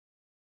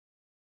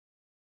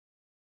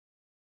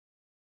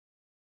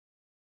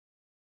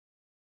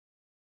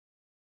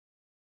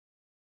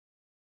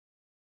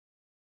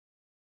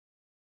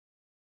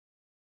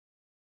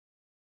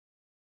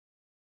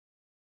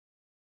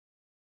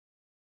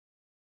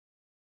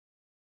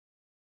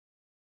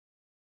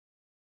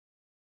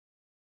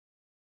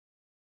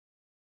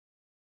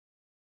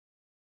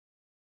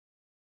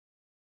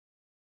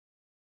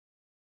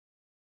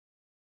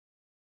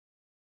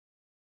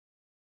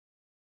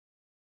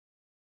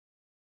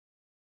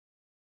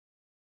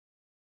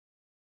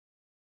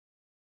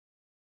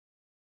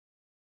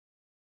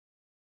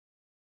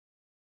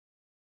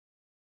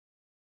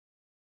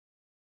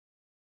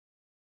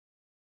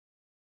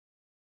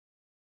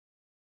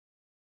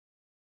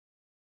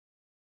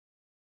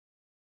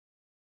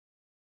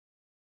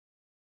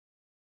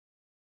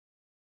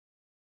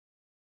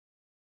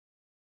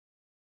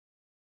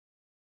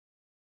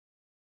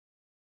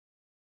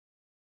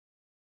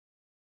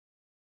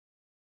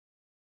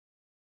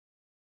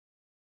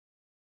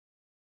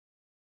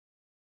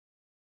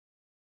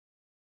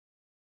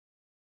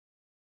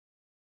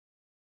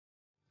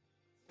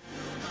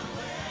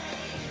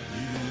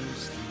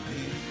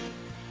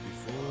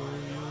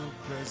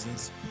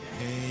presence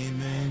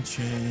came and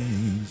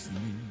changed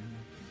me.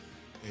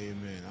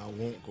 Amen. I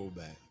won't go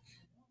back.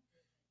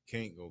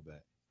 Can't go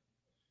back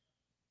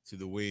to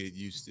the way it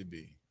used to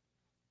be.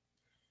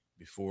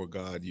 Before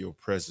God, your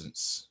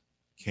presence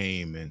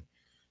came and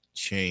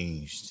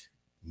changed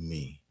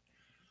me.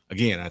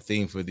 Again, our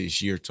theme for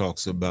this year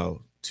talks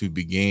about to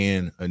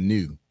begin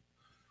anew.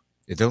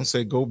 It don't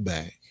say go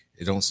back.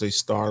 It don't say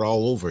start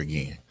all over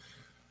again.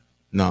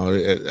 No,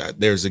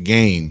 there's a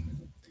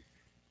game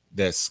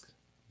that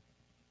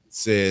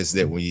says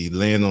that when you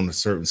land on a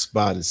certain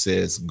spot, it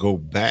says go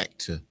back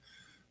to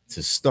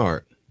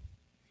start.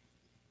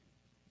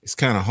 It's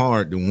kind of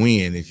hard to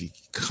win if you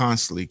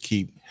constantly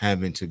keep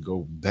having to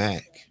go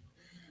back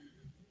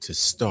to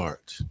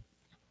start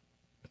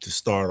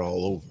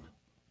all over.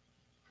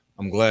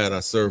 I'm glad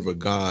I serve a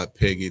God,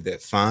 Peggy,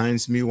 that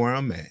finds me where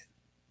I'm at,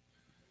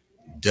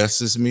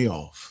 dusts me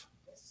off,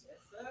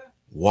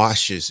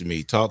 washes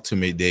me. Talk to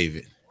me,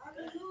 David.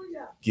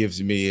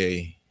 Gives me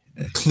a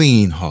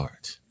clean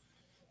heart,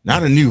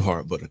 not a new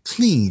heart, but a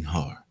clean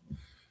heart.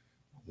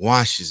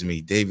 Washes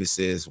me. David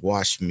says,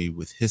 wash me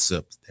with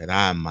hyssop that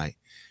I might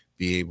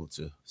be able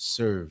to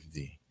serve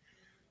thee.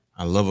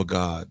 I love a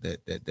God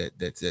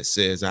that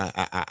says,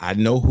 I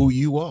know who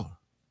you are.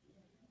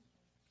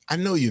 I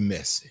know you're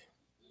messy.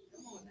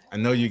 I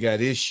know you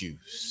got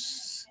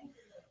issues,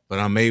 but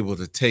I'm able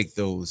to take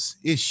those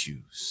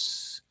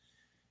issues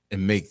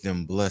and make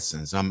them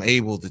blessings. I'm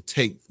able to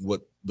take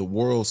what the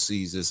world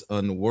sees as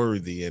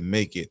unworthy and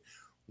make it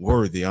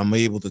worthy. I'm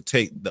able to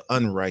take the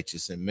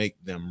unrighteous and make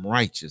them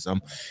righteous.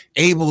 I'm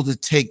able to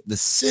take the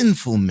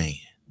sinful man,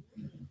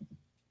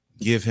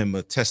 give him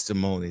a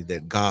testimony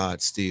that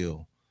God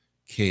still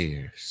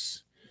cares.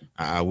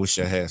 I wish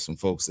I had some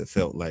folks that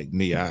felt like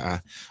me. I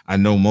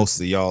know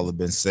most of y'all have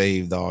been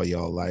saved all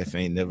y'all life,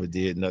 ain't never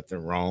did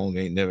nothing wrong,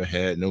 ain't never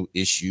had no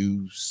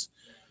issues.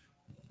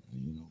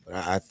 But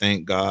I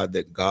thank God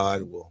that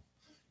God will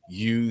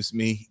use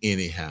me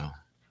anyhow.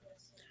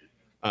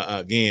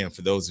 Again,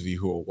 for those of you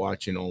who are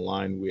watching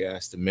online, we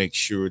ask to make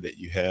sure that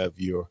you have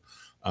your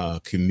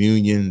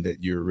communion,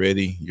 that you're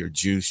ready, your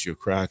juice, your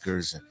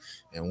crackers,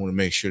 and want to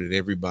make sure that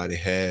everybody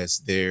has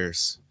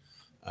theirs.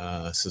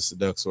 Sister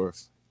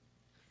Ducksworth.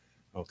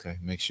 Okay,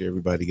 make sure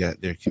everybody got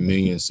their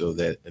communion so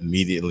that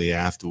immediately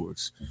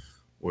afterwards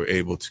we're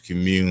able to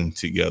commune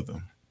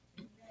together.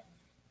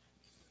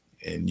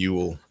 And you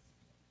will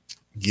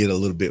get a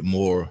little bit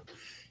more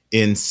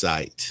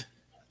insight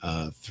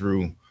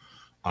through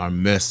our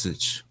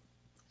message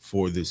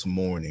for this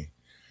morning.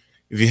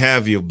 If you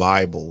have your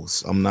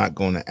Bibles, I'm not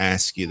going to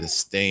ask you to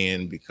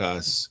stand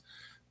because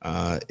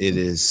I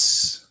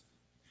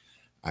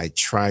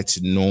try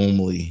to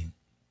normally,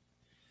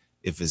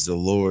 if it's the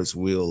Lord's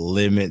will,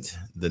 limit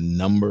the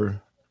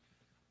number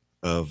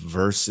of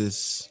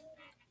verses.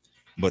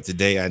 But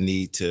today I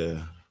need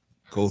to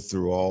go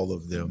through all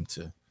of them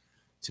to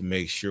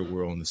make sure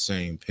we're on the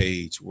same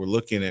page. We're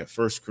looking at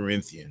 1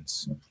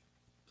 Corinthians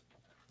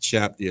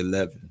chapter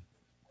 11.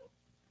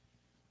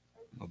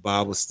 My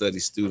Bible study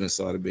students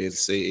ought to be able to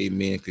say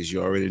amen because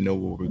you already know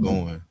where we're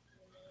going.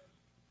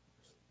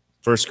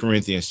 1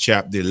 Corinthians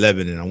chapter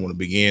 11, and I want to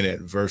begin at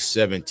verse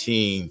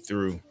 17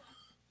 through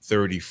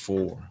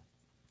 34.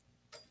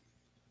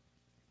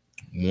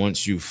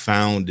 Once you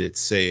found it,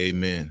 say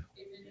amen.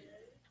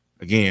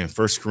 Again,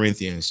 1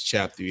 Corinthians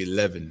chapter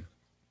 11,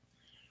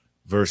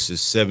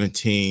 verses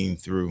 17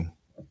 through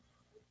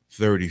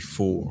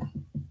 34.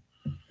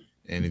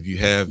 And if you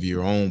have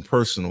your own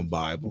personal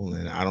Bible,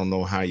 and I don't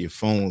know how your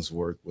phones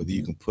work, whether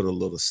you can put a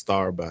little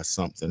star by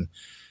something,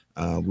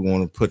 we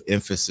want to put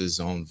emphasis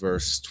on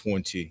verse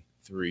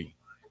 23.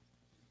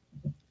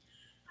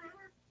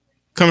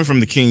 Coming from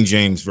the King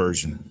James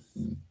Version,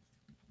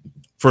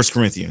 1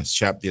 Corinthians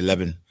chapter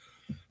 11,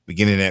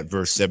 beginning at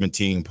verse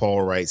 17,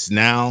 Paul writes,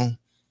 "Now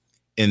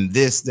in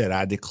this that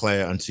I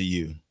declare unto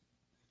you,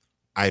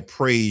 I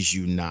praise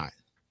you not,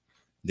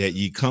 that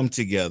ye come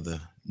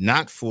together,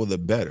 not for the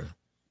better,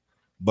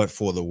 but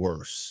for the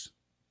worse.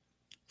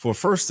 For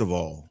first of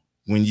all,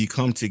 when ye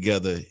come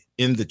together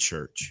in the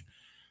church,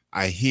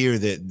 I hear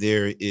that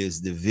there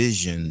is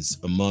divisions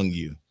among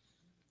you,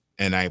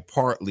 and I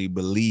partly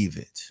believe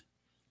it.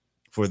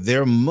 For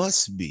there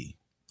must be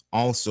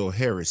also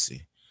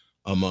heresy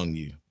among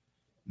you,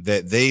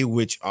 that they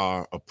which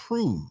are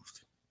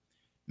approved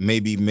may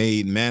be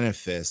made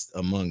manifest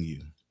among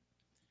you.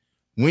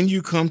 When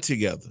you come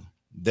together,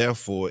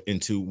 therefore,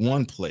 into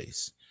one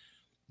place,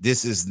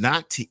 this is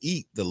not to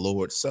eat the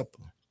Lord's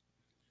Supper.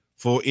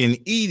 For in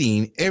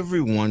eating,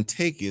 everyone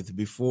taketh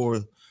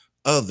before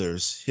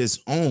others his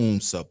own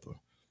supper,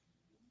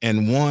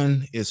 and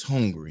one is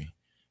hungry,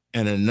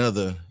 and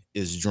another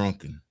is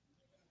drunken.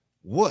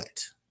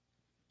 What?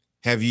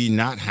 Have ye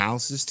not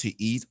houses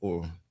to eat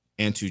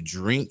and to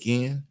drink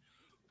in?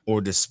 Or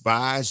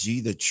despise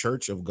ye the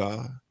church of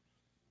God,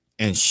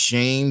 and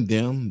shame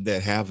them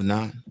that have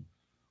not?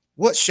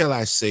 What shall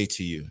I say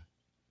to you?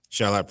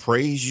 Shall I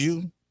praise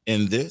you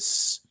in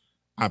this?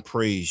 I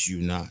praise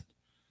you not.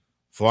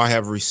 For I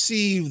have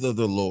received of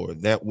the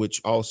Lord that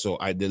which also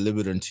I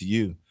delivered unto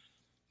you,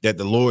 that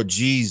the Lord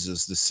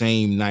Jesus, the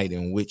same night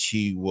in which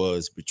he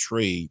was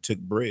betrayed, took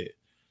bread.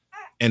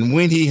 And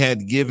when he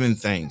had given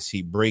thanks,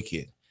 he brake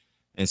it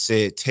and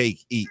said,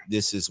 take, eat,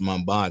 this is my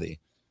body,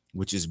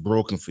 which is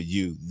broken for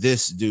you.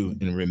 This do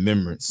in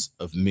remembrance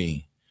of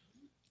me.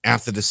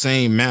 After the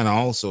same manner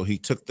also he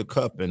took the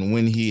cup, and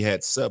when he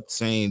had supped,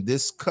 saying,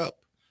 this cup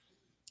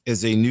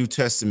is a New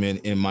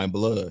Testament in my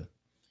blood.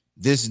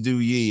 This do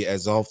ye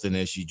as often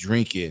as ye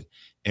drink it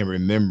in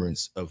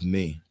remembrance of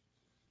me.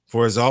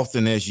 For as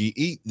often as ye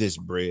eat this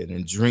bread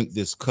and drink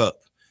this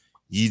cup,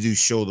 ye do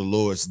show the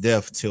Lord's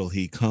death till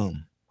he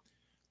come.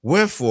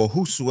 Wherefore,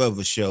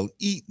 whosoever shall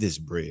eat this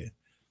bread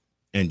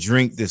and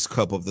drink this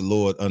cup of the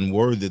Lord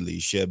unworthily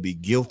shall be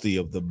guilty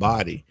of the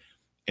body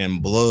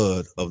and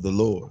blood of the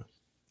Lord.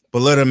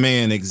 But let a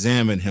man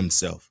examine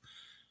himself,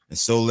 and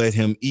so let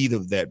him eat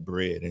of that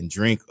bread and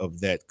drink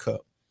of that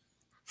cup.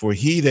 For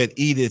he that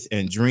eateth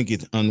and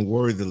drinketh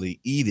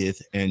unworthily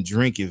eateth and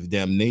drinketh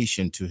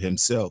damnation to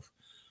himself,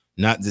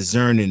 not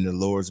discerning the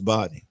Lord's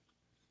body.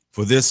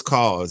 For this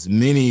cause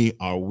many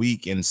are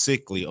weak and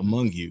sickly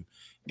among you,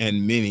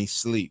 and many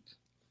sleep.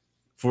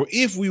 For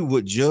if we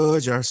would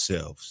judge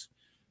ourselves,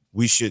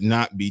 we should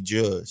not be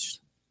judged.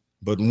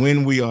 But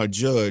when we are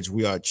judged,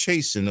 we are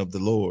chastened of the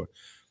Lord,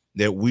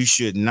 that we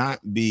should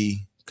not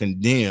be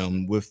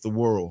condemned with the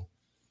world.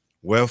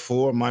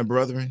 Wherefore, my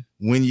brethren,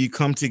 when ye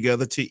come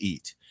together to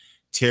eat,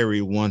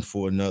 tarry one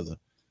for another.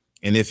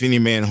 And if any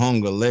man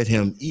hunger, let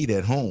him eat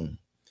at home,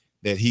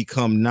 that he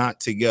come not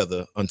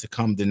together unto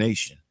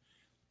condemnation.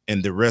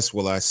 And the rest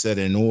will I set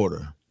in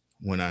order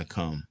when I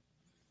come.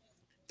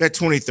 That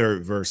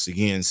 23rd verse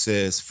again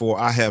says, for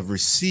I have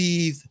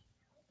received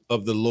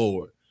of the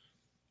Lord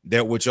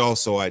that which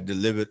also I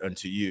delivered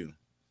unto you,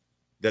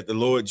 that the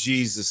Lord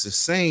Jesus, the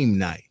same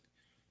night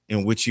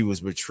in which he was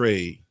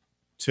betrayed,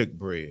 took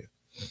bread.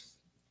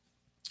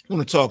 I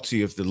want to talk to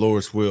you, if the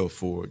Lord's will,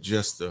 for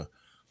just a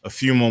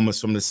few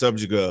moments from the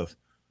subject of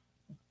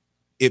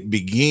it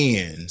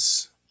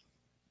begins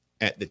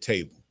at the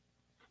table.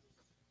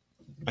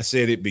 I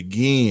said it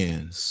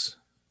begins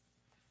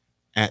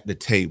at the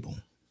table.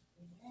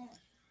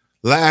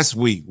 Last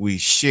week, we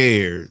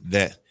shared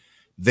that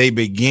they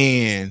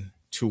began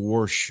to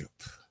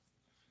worship,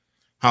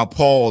 how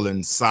Paul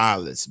and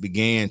Silas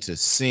began to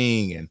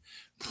sing and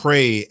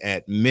pray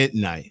at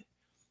midnight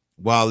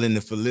while in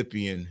the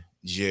Philippian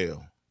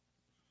jail.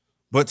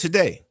 But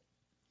today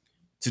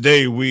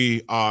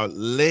we are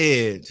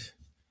led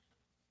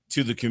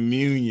to the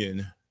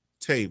communion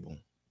table.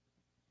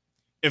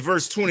 In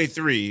verse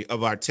 23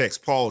 of our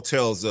text, Paul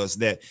tells us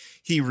that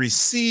he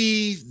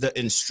received the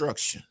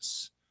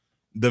instructions,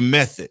 the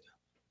method,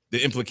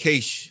 the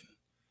implication,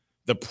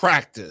 the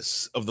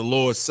practice of the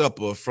Lord's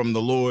Supper from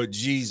the Lord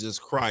Jesus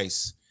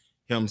Christ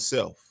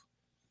himself.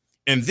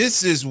 And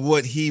this is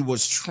what he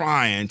was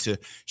trying to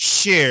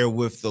share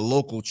with the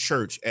local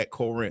church at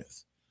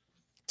Corinth,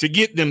 to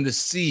get them to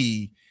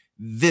see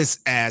this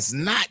as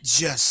not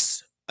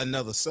just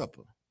another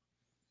supper,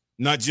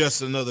 not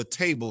just another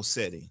table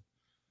setting,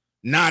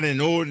 not an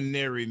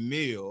ordinary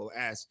meal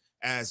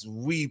as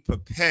we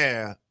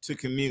prepare to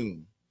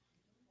commune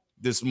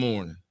this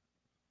morning.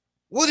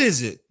 What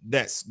is it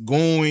that's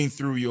going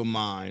through your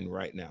mind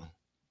right now?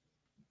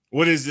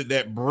 What is it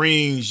that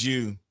brings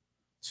you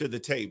to the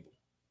table?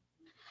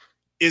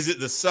 Is it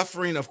the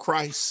suffering of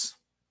Christ?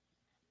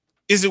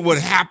 Is it what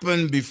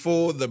happened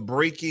before the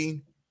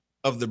breaking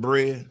of the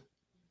bread?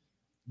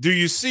 Do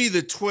you see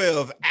the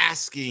 12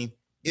 asking,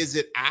 is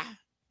it I?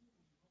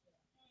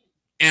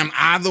 Am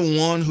I the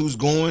one who's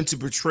going to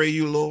betray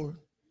you, Lord?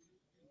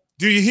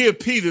 Do you hear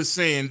Peter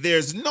saying,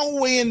 there's no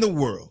way in the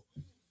world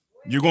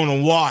you're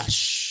going to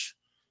wash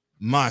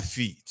my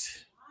feet?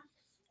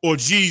 Or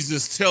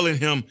Jesus telling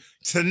him,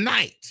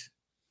 tonight,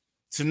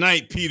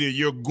 Peter,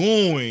 you're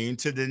going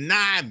to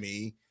deny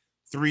me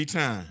 3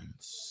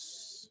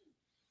 times.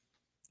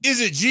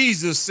 Is it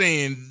Jesus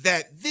saying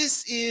that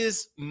this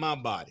is my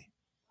body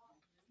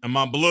and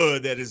my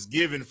blood that is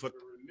given for the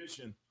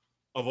remission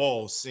of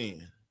all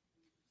sin?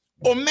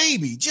 Or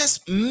maybe,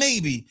 just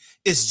maybe,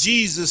 it's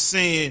Jesus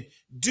saying,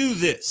 do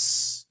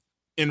this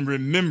in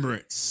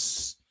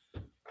remembrance.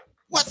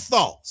 What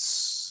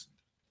thoughts?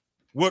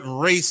 What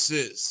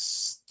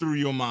races through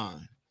your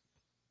mind?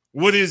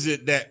 What is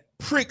it that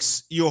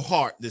pricks your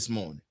heart this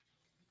morning?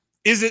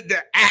 Is it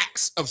the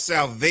acts of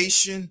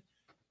salvation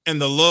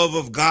and the love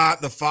of God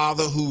the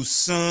Father, whose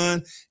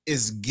Son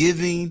is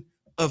giving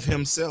of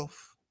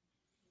himself?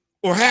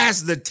 Or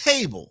has the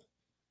table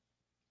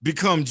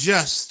become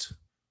just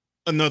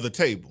another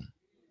table,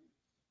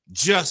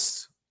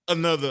 just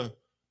another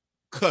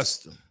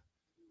custom,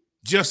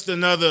 just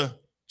another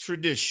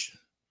tradition,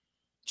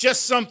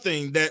 just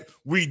something that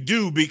we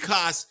do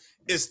because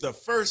it's the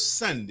first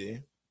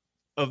Sunday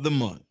of the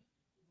month?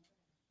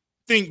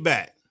 Think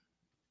back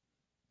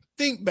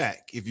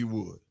if you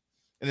would.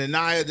 And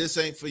Anaya, this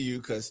ain't for you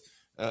because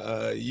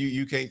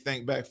you can't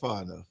think back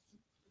far enough.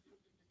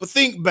 But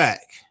think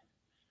back,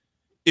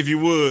 if you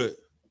would,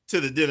 to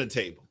the dinner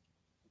table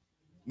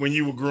when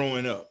you were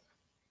growing up.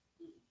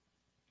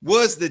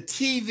 Was the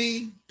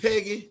TV,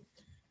 Peggy,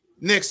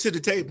 next to the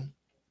table?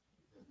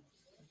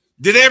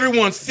 Did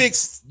everyone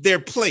fix their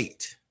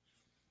plate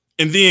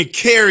and then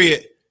carry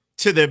it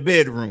to their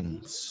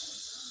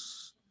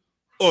bedrooms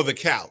or the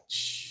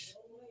couch?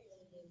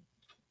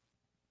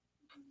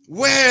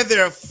 Were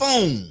there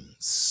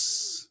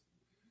phones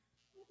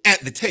at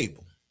the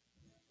table?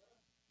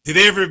 Did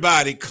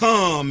everybody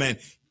come and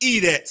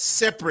eat at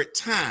separate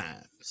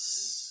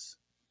times?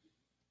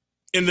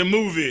 In the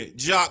movie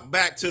Jock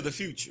Back to the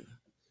Future,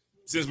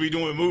 since we're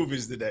doing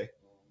movies today,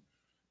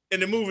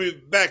 in the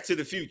movie Back to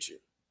the Future,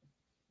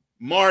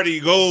 Marty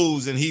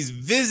goes and he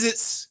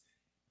visits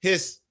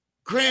his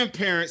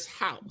grandparents'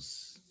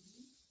 house.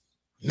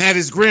 And at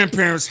his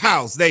grandparents'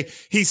 house,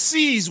 he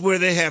sees where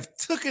they have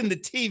taken the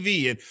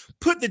TV and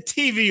put the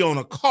TV on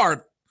a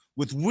cart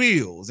with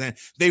wheels, and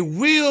they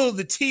wheel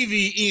the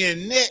TV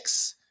in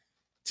next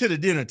to the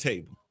dinner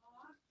table.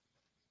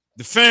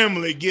 The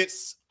family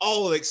gets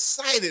all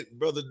excited,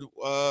 brother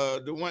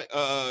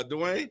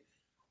Dwayne.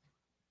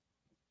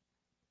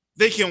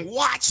 They can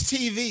watch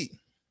TV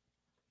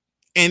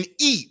and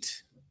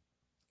eat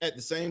at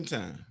the same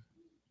time.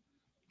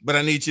 But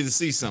I need you to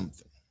see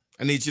something.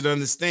 I need you to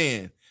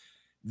understand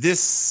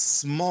this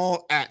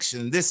small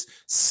action, this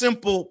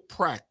simple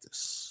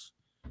practice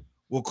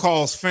will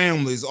cause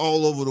families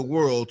all over the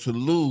world to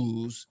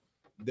lose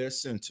their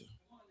center.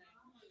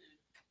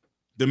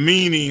 The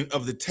meaning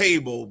of the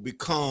table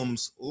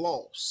becomes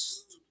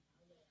lost.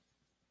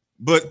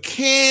 But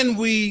can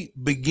we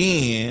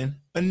begin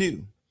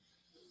anew?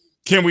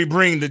 Can we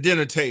bring the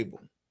dinner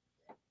table,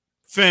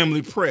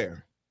 family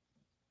prayer,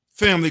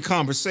 family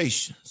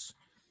conversations?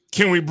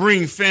 Can we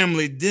bring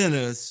family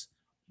dinners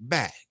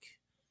back?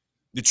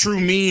 The true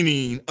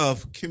meaning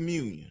of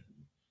communion,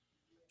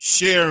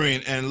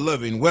 sharing and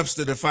loving.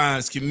 Webster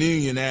defines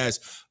communion as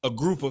a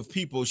group of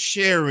people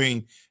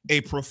sharing a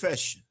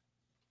profession,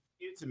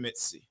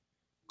 intimacy,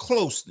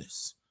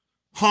 closeness,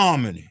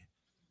 harmony,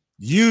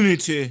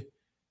 unity,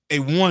 a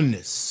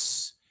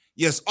oneness.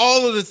 Yes,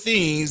 all of the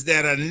things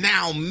that are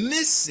now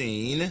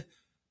missing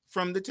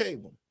from the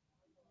table.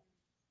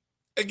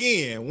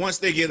 Again, once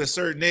they get a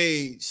certain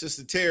age,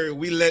 Sister Terry,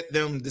 we let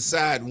them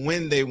decide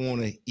when they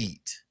want to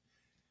eat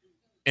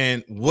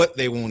and what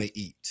they want to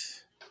eat.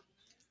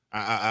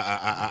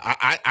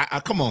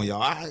 Come on,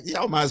 y'all.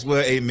 Y'all might as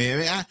well,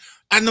 amen.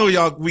 I know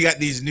y'all, we got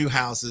these new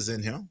houses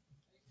in here,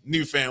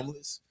 new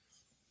families.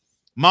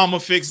 Mama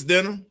fixed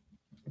dinner,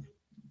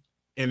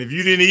 and if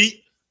you didn't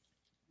eat,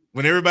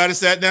 when everybody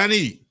sat down to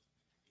eat,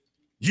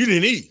 you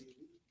didn't eat.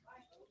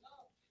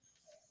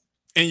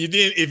 And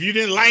if you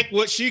didn't like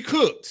what she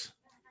cooked,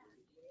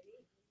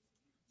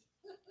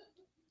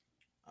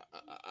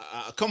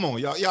 come on,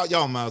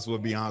 y'all might as well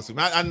be honest with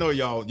me. I know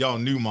y'all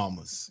new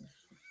mamas.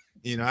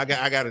 You know, I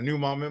got a new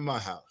mama in my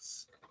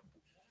house.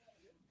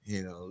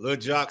 You know, little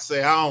Jock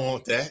say, I don't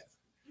want that.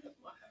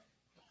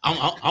 I'm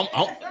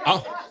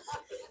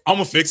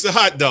gonna fix a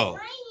hot dog.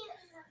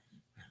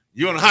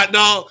 You want a hot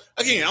dog?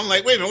 Again, I'm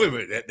like, wait a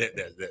minute.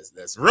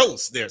 That's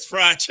roast. There's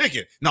fried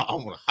chicken. No, I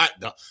want a hot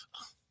dog.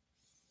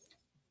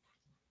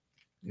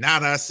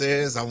 Nada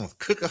says I want to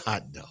cook a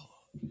hot dog.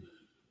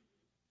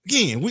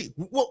 Again,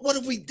 what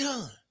have we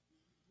done?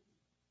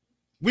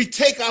 We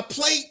take our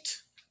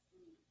plate,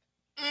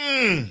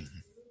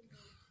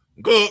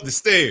 go up the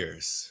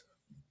stairs,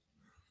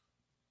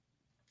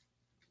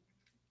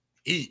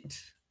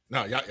 eat.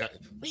 No, y'all,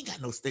 we ain't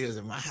got no stairs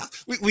in my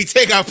house. We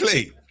take our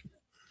plate.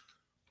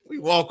 We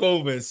walk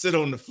over and sit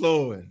on the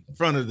floor in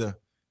front of the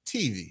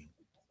TV.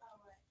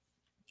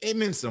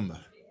 Amen,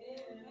 somebody.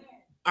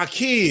 Our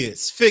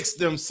kids fix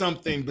them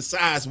something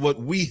besides what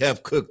we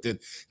have cooked, and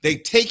they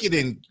take it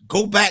and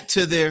go back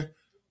to their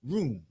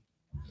room.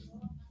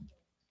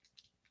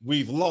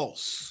 We've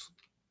lost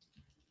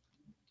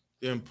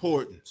the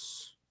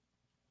importance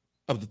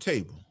of the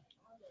table.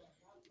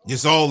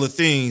 It's all the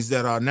things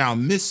that are now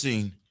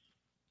missing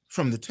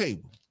from the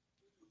table.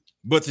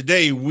 But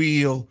today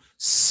we'll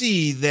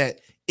see that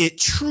it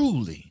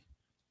truly,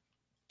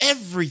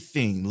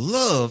 everything,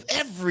 love,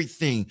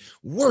 everything,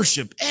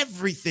 worship,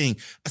 everything,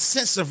 a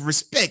sense of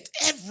respect,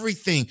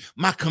 everything,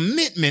 my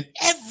commitment,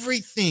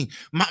 everything,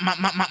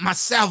 my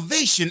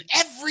salvation,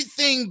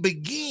 everything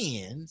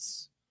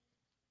begins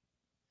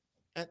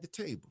at the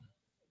table.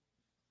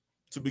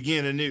 To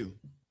begin anew,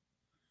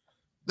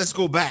 let's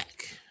go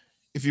back,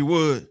 if you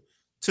would,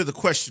 to the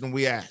question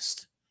we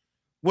asked.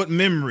 What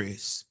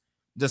memories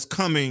does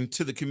coming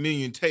to the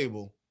communion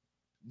table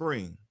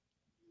bring?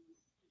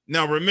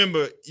 Now,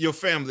 remember your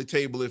family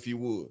table, if you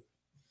would.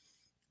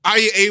 Are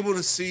you able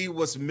to see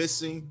what's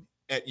missing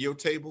at your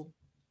table,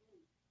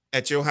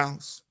 at your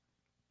house?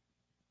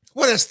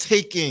 What is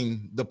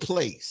taking the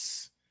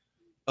place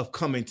of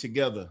coming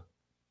together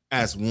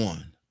as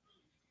one?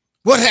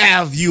 What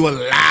have you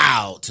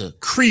allowed to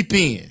creep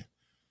in?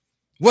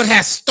 What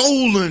has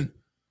stolen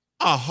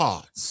our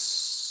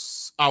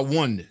hearts, our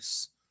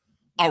oneness,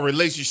 our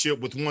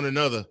relationship with one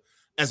another,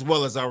 as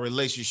well as our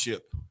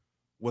relationship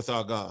with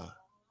our God?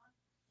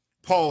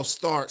 Paul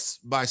starts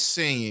by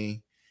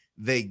saying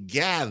they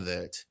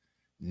gathered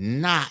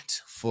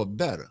not for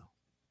better.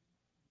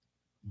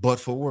 but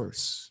for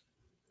worse.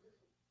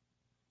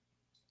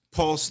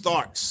 Paul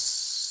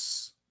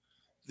starts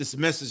this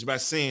message by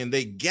saying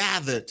they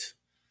gathered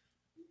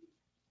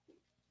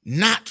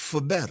not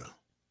for better,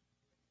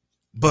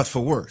 but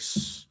for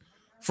worse.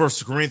 1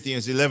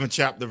 Corinthians 11,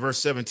 chapter verse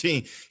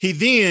 17. He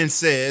then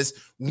says,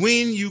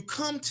 when you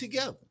come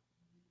together,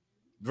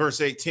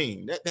 verse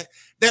 18,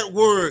 that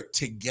word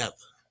together.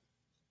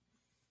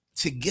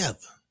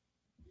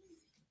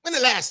 When the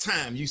last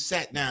time you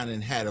sat down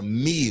and had a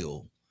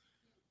meal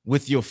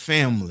with your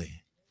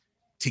family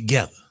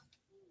together?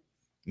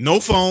 No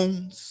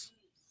phones,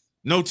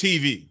 no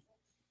TV.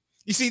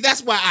 You see,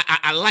 that's why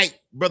I like,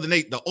 Brother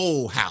Nate, the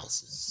old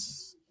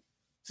houses.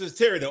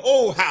 Sister Terry, the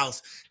old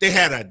house, they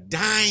had a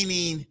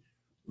dining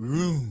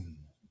room.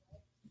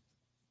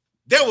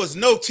 There was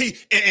no TV.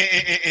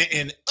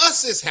 In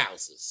us's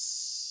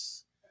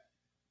houses,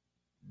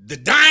 the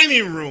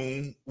dining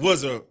room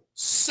was a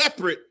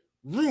separate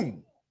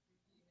room.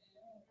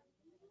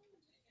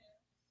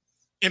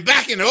 And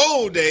back in the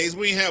old days,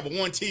 we didn't have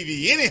one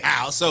TV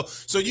anyhow, so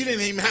you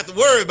didn't even have to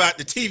worry about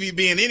the TV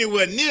being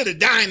anywhere near the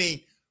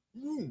dining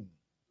room.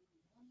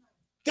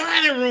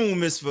 Dining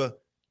room is for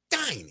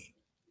dining.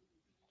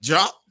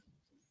 Job.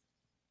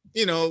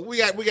 You know, we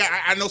got.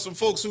 I know some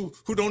folks who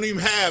don't even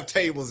have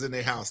tables in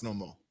their house no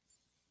more.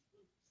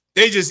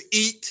 They just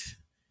eat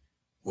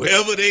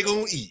wherever they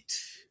gonna eat.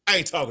 I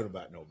ain't talking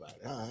about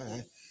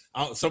nobody.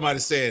 Somebody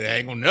said I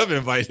ain't gonna never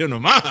invite him to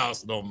my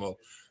house no more.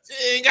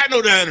 They ain't got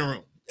no dining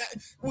room.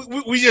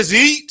 We just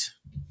eat.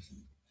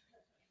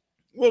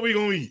 What we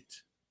gonna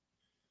eat?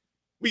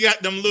 We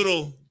got them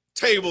little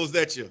tables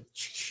that you,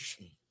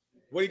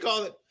 what do you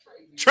call it?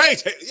 Tray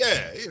table.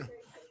 Yeah, you know.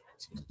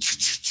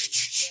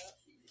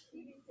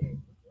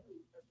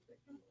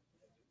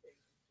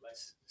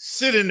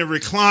 Sit in the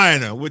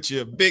recliner with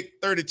your big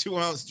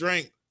 32-ounce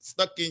drink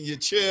stuck in your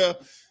chair,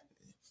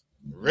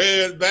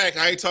 red back.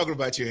 I ain't talking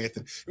about you,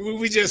 Anthony.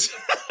 We just,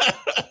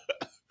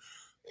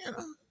 you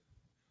know.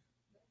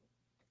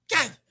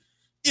 God,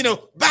 you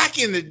know, back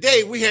in the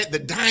day, we had the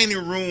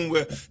dining room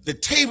where the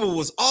table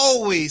was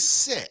always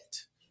set.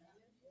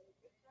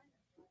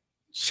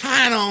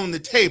 China on the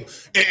table.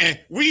 And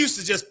we used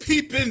to just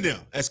peep in them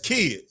as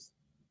kids.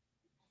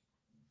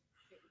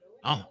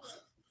 Oh.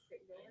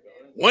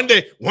 One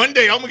day I'm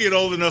gonna get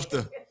old enough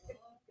to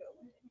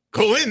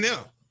go in there.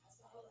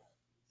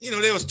 You know,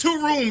 there was 2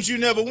 rooms you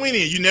never went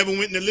in. You never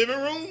went in the living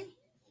room.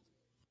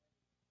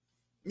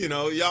 You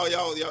know,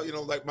 y'all, you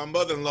know, like my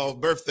mother-in-law's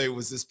birthday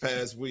was this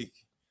past week.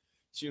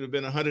 She would have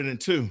been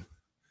 102.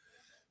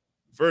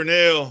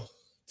 Vernell,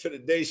 to the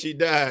day she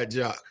died,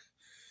 Jock,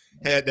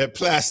 had that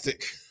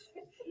plastic.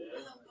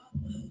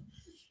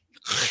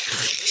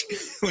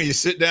 When you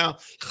sit down,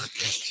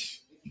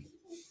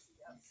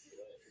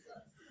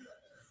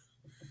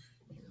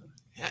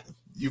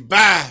 you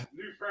buy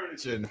new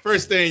furniture, and the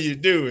first thing you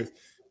do is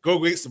go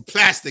get some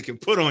plastic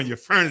and put on your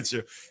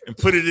furniture and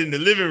put it in the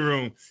living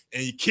room.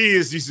 And your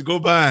kids used to go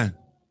by.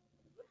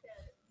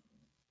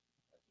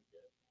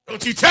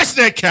 Don't you touch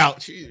that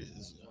couch.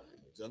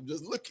 I'm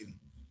just looking.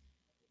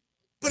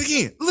 But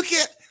again, look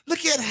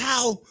at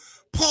how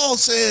Paul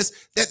says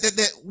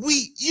that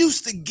we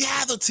used to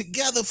gather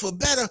together for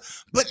better,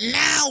 but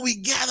now we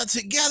gather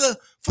together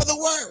for the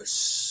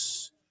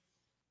worse.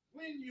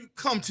 When you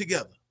come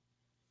together.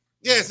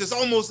 Yes, it's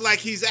almost like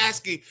he's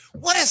asking,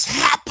 what has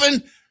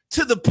happened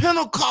to the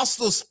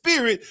Pentecostal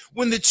spirit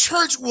when the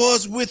church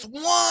was with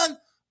one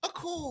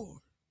accord?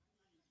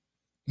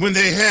 When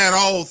they had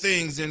all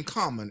things in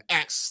common.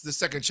 Acts, the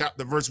 2nd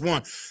chapter, verse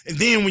 1. And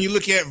then when you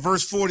look at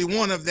verse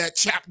 41 of that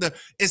chapter,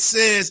 it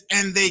says,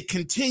 and they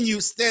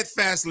continued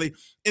steadfastly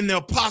in the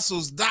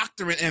apostles'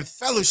 doctrine and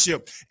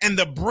fellowship and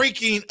the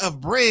breaking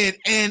of bread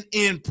and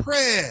in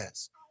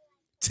prayers.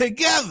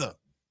 Together.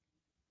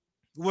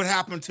 What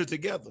happened to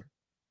together?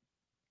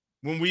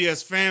 When we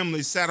as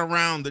families sat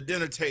around the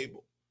dinner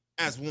table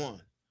as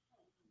one.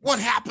 What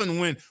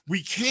happened when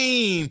we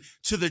came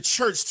to the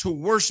church to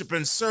worship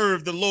and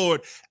serve the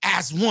Lord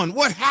as one?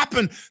 What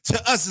happened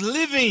to us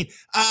living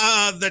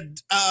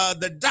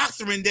the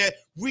doctrine that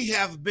we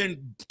have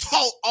been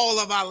taught all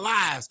of our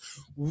lives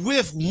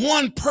with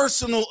one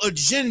personal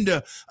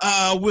agenda,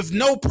 with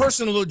no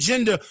personal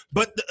agenda,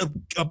 but the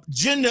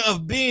agenda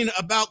of being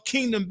about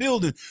kingdom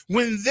building?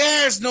 When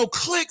there's no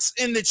cliques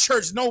in the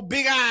church, no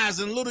big I's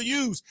and little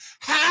U's,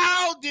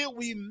 how did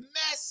we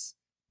mess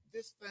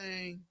this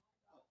thing?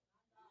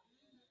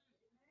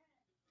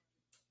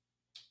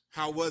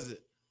 How was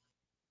it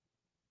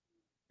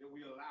that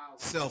we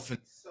allowed selfish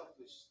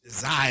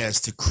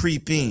desires to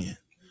creep in?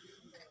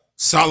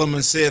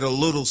 Solomon said, a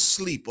little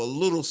sleep, a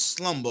little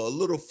slumber, a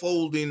little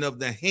folding of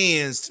the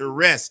hands to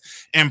rest,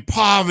 and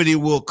poverty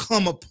will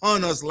come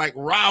upon us like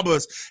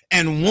robbers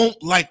and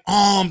won't like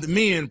armed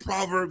men.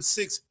 Proverbs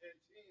 6:10.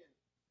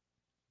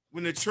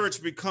 When the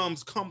church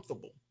becomes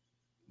comfortable.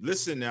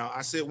 Listen now,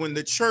 I said when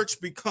the church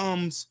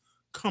becomes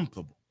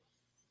comfortable.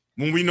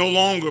 When we no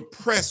longer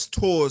press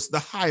towards the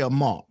higher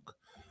mark.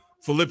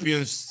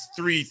 Philippians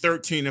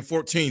 3:13 and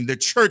 14. The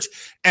church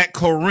at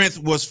Corinth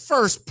was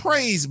first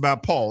praised by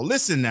Paul.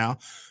 Listen now,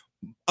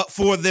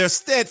 for their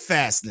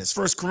steadfastness.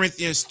 1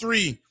 Corinthians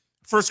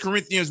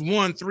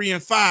 1, 3,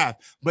 and 5.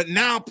 But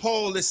now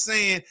Paul is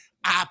saying,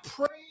 I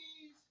praise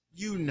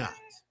you not.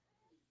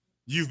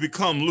 You've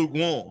become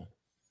lukewarm.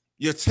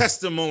 Your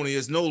testimony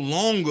is no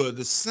longer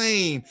the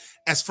same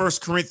as 1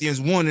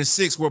 Corinthians 1 and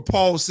 6, where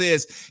Paul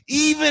says,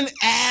 even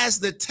as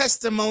the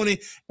testimony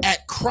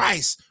at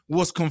Christ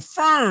was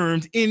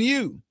confirmed in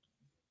you.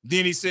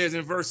 Then he says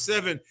in verse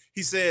 7,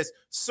 he says,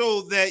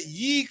 so that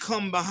ye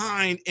come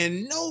behind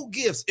in no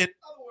gifts. In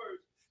other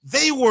words,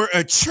 they were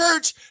a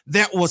church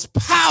that was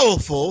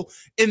powerful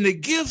in the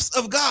gifts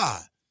of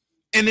God.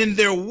 And in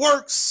their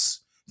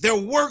works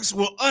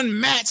were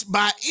unmatched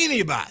by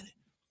anybody.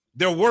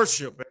 Their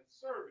worship and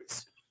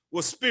service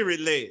was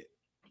spirit-led.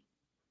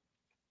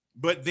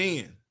 But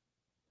then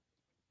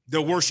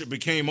their worship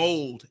became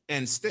old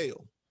and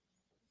stale.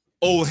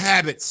 Old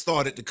habits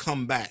started to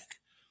come back.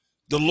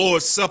 The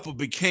Lord's Supper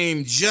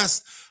became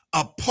just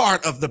a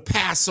part of the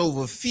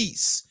Passover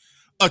feast,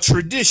 a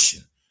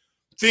tradition.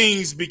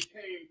 Things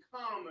became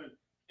common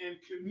and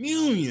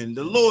communion.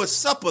 The Lord's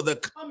Supper, the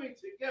coming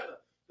together,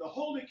 the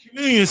Holy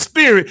Communion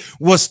spirit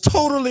was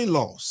totally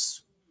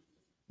lost.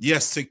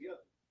 Yes, together.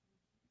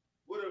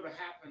 Whatever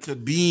happened to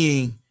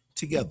being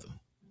together?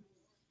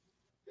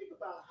 Think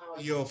about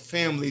how your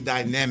family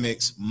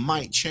dynamics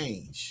might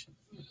change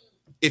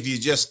if you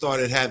just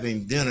started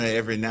having dinner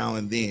every now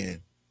and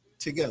then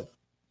together.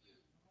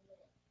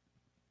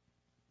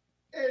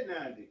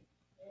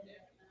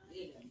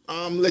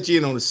 Let you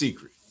in on a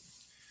secret.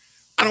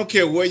 I don't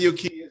care where your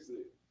kids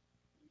live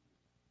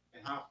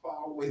and how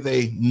far away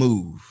they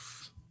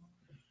move.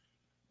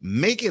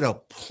 Make it a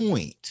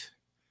point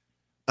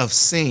of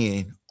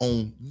saying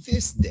on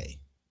this day,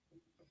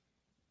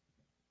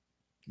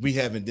 we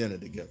having dinner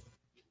together.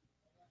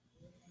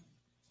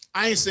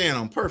 I ain't saying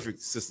I'm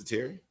perfect, Sister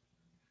Terry,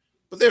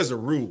 but there's a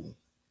rule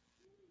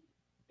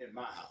in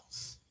my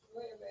house.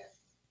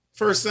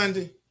 First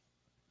Sunday,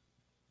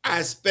 I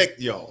expect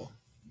y'all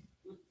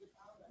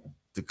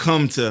to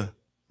come to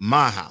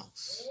my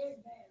house,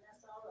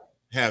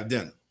 have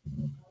dinner.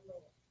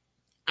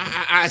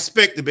 I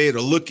expect to be able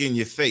to look in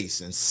your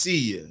face and see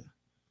you,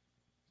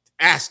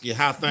 ask you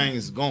how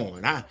things are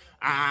going.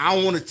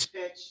 I want to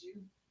text you.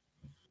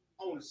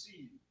 I want to see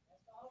you.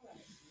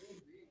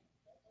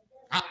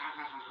 I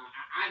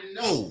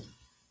know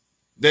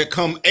that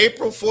come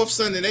April, 4th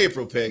Sunday in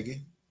April,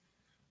 Peggy,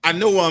 I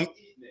know I'm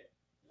eating it.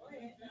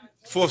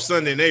 4th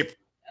Sunday in April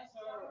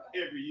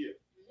every year.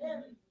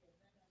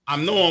 I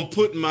know I'm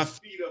putting my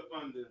feet up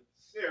under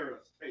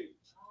Sarah's table.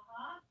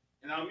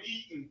 And I'm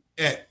eating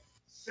at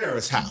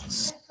Sarah's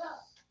house.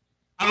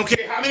 I don't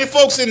care how many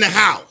folks in the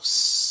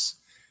house.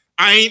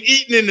 I ain't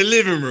eating in the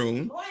living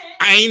room.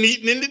 I ain't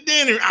eating in the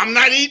dinner. I'm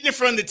not eating in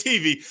front of the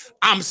TV.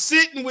 I'm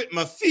sitting with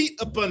my feet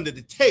up under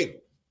the table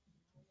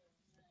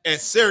at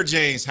Sarah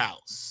Jane's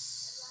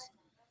house.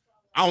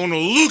 I want to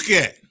look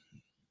at it.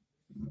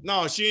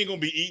 No, she ain't gonna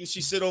be eating.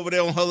 She sit over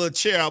there on her little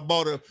chair. I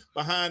bought her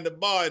behind the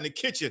bar in the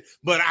kitchen.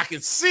 But I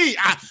can see,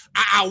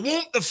 I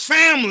want the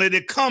family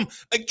to come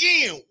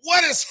again.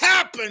 What has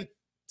happened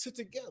to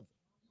together?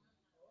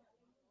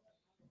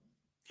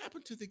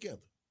 Happened to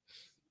together.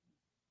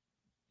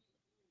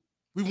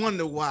 We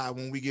wonder why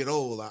when we get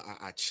old,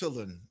 our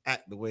children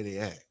act the way they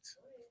act.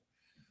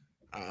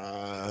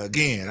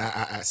 Again,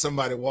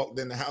 somebody walked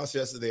in the house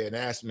yesterday and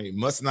asked me,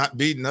 must not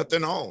be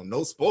nothing on,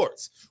 no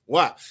sports.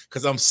 Why?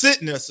 Because I'm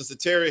sitting there, Sister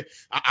Terry,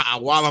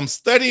 while I'm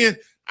studying,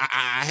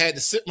 I had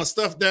to sit my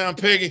stuff down,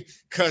 Peggy,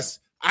 because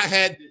I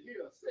had to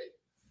hear her say,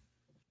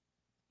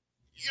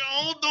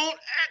 y'all don't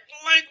act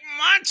like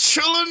my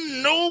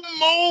children no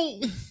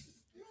more.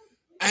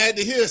 I had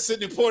to hear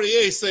Sidney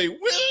Poitier say,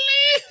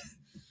 Willie,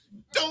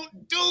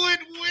 don't do it,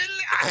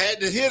 Willie. I had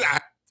to hear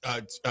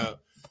that.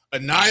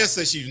 Anaya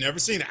says she's never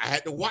seen it. I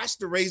had to watch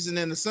The Raisin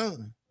in the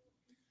Sun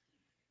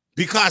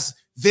because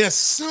there's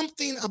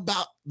something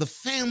about the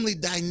family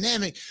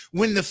dynamic.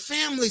 When the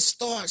family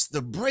starts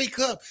to break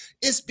up,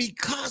 it's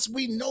because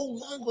we no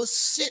longer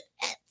sit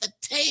at the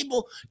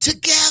table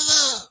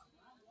together.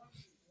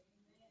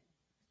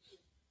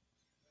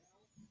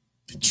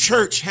 The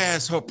church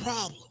has her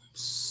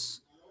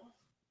problems.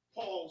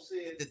 Paul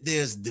said that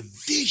there's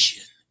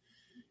division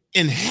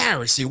in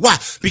heresy. Why?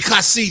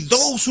 Because see,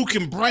 those who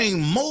can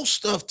bring most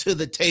stuff to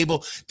the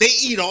table, they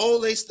eat all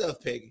their stuff,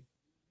 Peggy.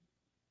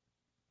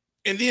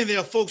 And then there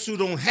are folks who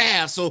don't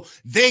have, so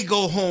they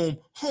go home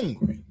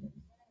hungry.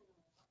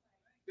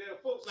 There are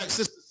folks like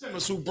Sister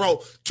Simmons who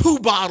brought 2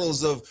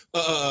 bottles of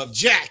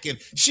Jack, and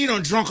she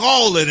done drunk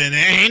all of it, and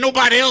ain't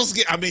nobody else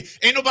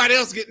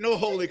get no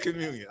Holy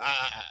Communion.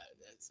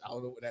 I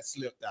don't know where that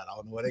slipped out. I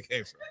don't know where that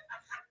came from.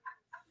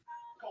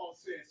 Paul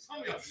said,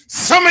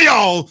 some of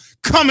y'all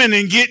coming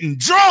and getting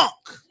drunk.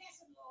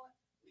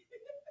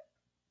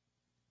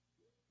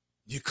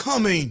 You're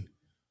coming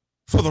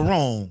for the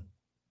wrong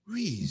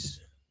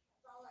reason.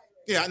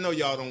 Yeah, I know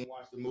y'all don't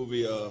watch the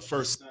movie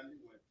First Sunday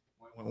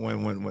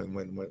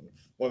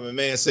when the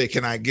man say,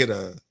 "Can I get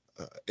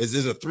is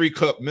this a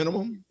 3-cup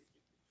minimum?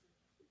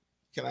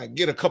 Can I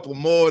get a couple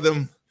more of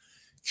them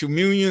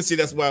Communion, see,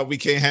 that's why we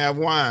can't have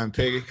wine,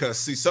 Peggy, because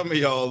see, some of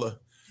y'all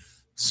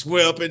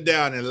swear up and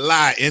down and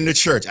lie in the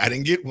church. I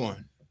didn't get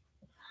one.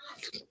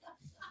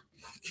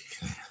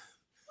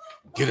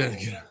 Get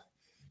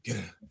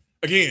it.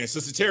 Again,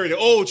 Sister Terry, the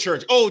old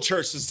church,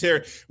 Sister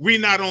Terry, we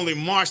not only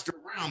marched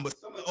around, but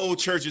some of the old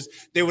churches,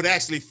 they would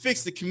actually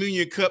fix the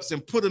communion cups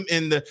and put them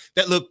in that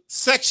little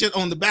section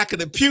on the back of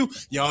the pew.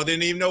 Y'all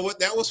didn't even know what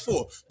that was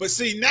for. But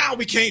see, now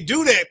we can't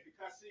do that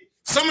because see,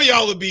 some of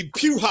y'all would be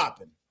pew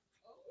hopping.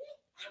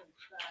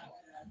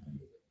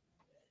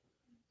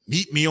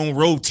 Meet me on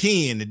row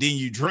 10, and then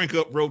you drink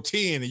up row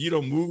 10, and you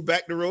don't move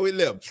back to row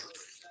 11.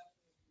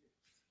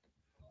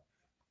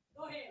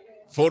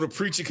 For the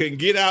preacher can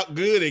get out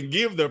good and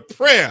give the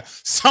prayer.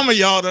 Some of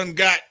y'all done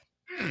got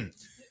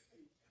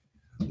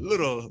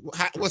little,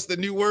 what's the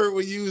new word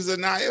we use,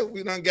 Anaya?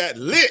 We done got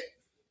lit.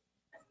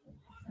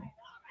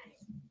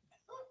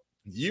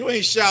 You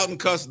ain't shouting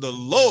because the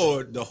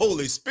Lord, the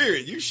Holy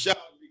Spirit, you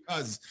shouting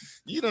because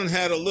you done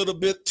had a little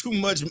bit too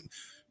much.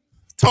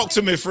 Talk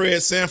to me,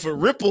 Fred Sanford.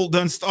 Ripple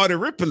done started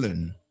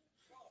rippling.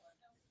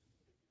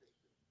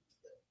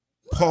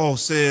 Paul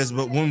says,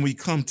 but when we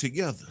come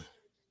together,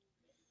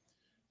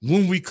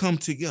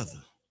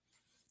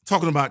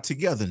 talking about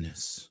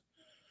togetherness.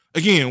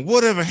 Again,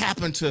 whatever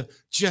happened to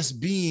just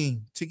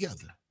being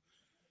together,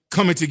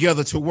 coming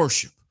together to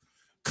worship,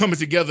 coming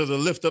together to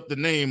lift up the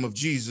name of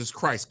Jesus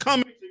Christ,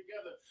 coming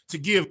together to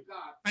give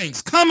God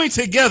thanks, coming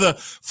together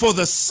for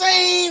the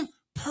same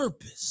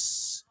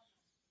purpose,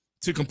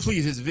 to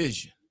complete his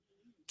vision,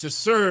 to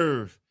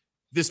serve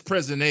this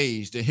present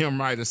age. The hymn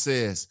writer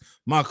says,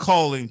 my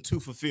calling to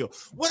fulfill.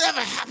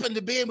 Whatever happened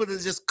to be able to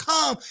just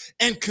come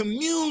and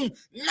commune,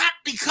 not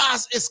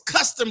because it's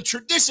custom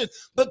tradition,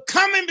 but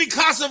coming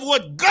because of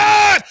what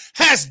God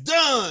has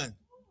done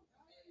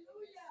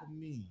for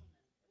me.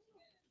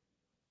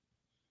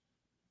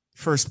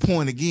 First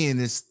point again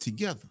is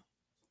together.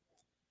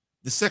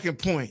 The second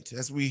point,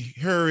 as we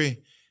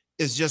hurry,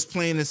 is just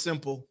plain and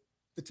simple,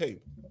 the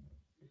table.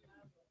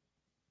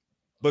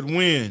 But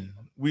when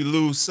we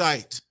lose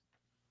sight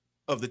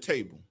of the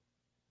table,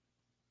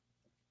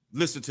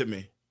 listen to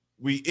me,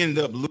 we end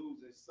up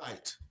losing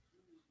sight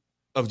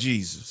of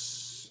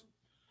Jesus.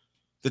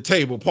 The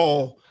table,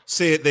 Paul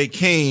said they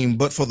came,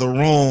 but for the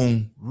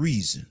wrong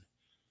reason.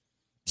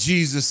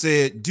 Jesus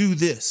said, do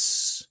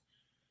this,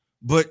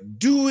 but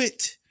do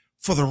it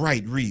for the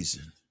right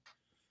reason.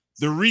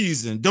 The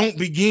reason, don't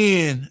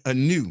begin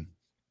anew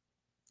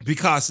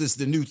because it's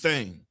the new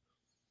thing.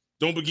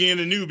 Don't begin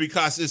anew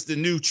because it's the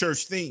new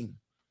church theme,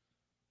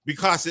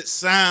 because it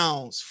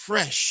sounds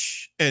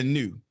fresh and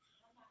new,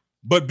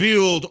 but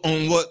build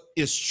on what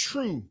is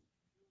true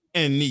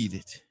and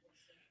needed.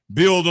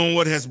 Build on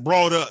what has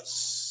brought us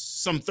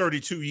some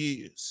 32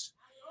 years.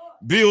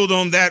 Build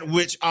on that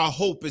which our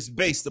hope is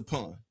based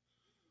upon.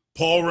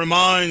 Paul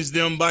reminds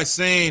them by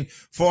saying,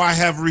 for I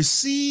have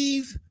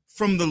received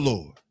from the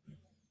Lord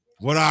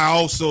what I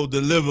also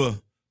deliver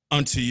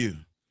unto you,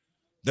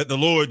 that the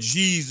Lord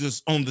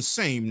Jesus on the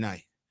same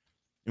night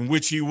in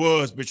which he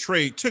was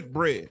betrayed took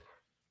bread.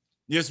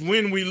 Yes,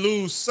 when we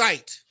lose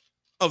sight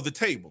of the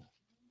table,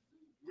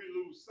 we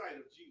lose sight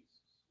of Jesus.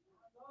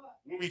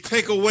 When we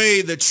take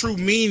away the true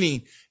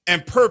meaning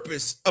and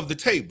purpose of the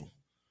table,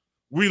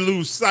 we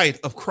lose sight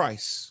of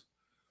Christ.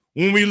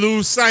 When we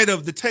lose sight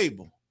of the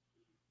table,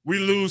 we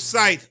lose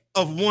sight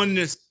of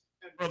oneness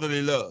and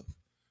brotherly love.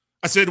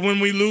 I said, when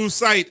we lose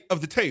sight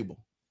of the table,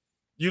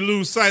 you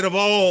lose sight of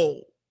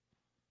all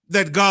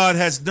that God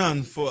has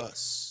done for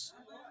us.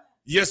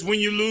 Yes, when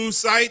you lose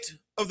sight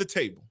of the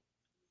table,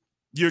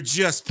 you're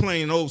just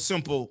plain old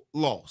simple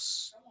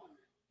loss.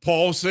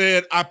 Paul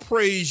said, I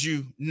praise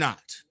you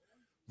not.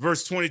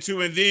 Verse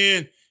 22, and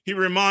then he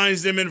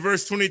reminds them in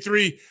verse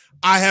 23,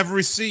 I have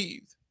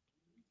received,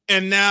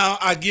 and now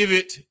I give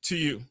it to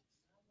you.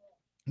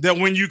 That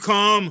when you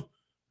come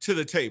to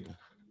the table,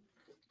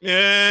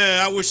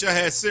 yeah, I wish I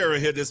had Sarah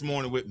here this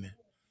morning with me.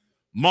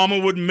 Mama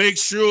would make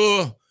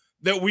sure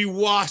that we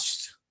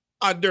washed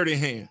our dirty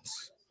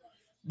hands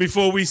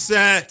before we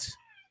sat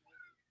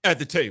at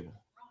the table.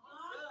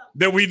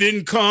 That we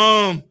didn't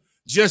come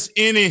just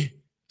any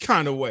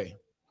kind of way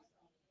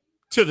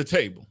to the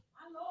table.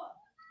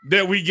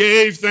 That we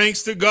gave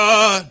thanks to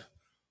God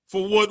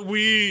for what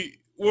we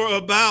were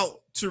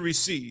about to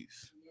receive.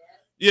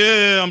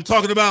 Yeah, I'm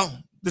talking about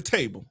the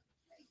table.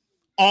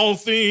 All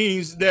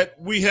things that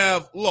we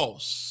have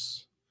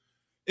lost.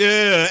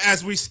 Yeah,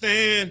 as we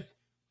stand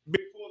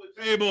before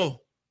the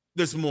table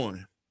this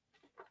morning.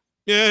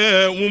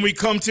 Yeah, when we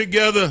come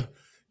together,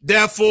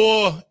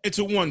 therefore,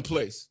 into one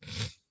place.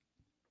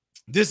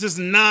 This is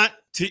not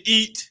to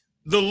eat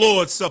the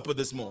Lord's Supper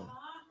this morning.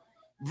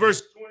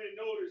 Verse 20,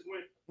 notice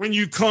when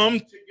you come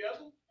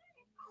together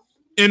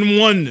in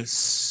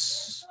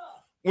oneness,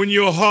 when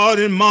your heart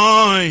and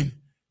mind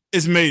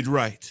is made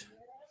right,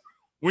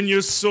 when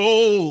your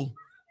soul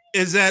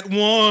is at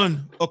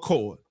one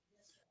accord,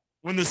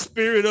 when the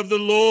Spirit of the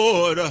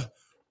Lord,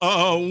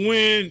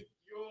 when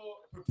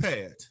you're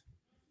prepared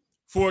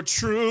for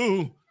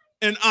true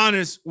and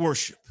honest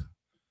worship,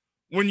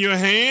 when your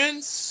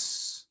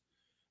hands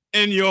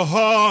and your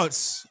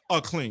hearts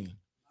are clean,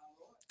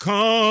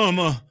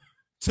 come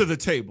to the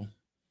table.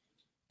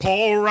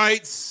 Paul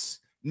writes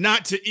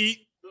not to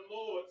eat the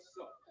Lord's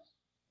Supper,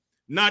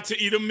 not to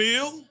eat a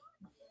meal,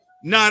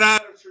 not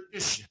out of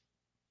tradition,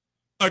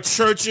 a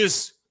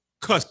church's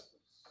custom.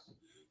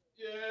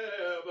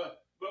 Yeah,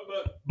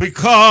 but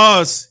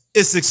because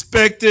it's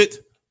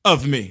expected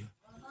of me.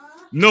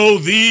 No,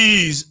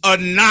 these are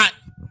not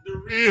the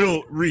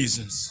real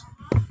reasons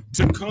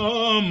to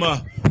come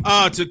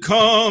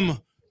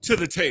to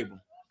the table.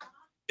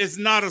 It's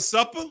not a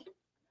supper,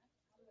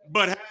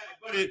 but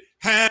it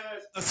has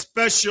a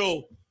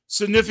special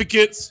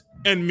significance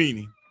and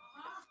meaning.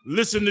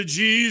 Listen to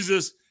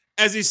Jesus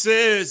as he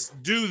says,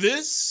 do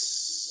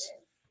this,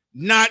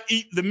 not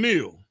eat the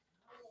meal.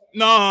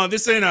 No,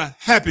 this ain't a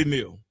happy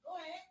meal,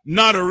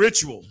 not a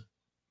ritual,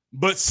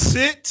 but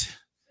sit.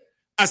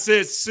 I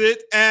said,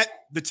 sit at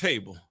the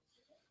table.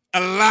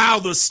 Allow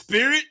the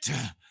Spirit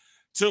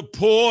to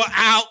pour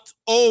out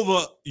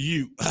over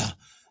you.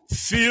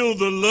 Feel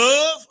the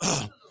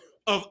love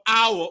of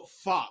our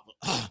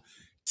Father.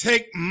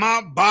 Take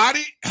my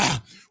body,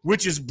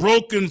 which is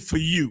broken for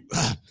you,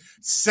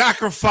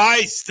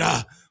 sacrificed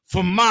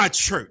for my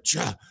church,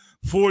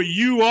 for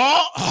you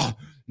are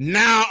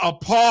now a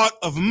part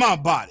of my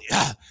body.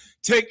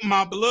 Take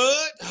my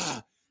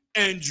blood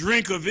and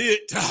drink of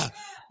it.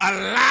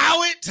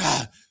 Allow it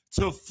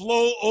to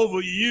flow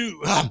over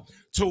you,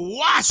 to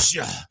wash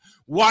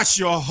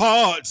your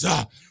hearts,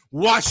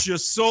 wash your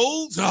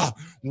souls,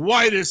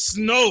 white as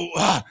snow.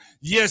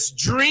 Yes,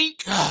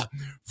 drink,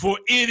 for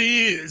it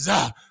is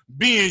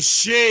being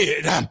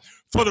shed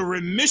for the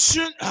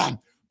remission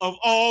of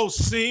all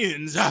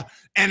sins.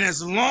 And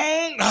as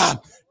long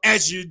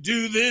as you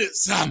do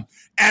this,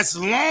 as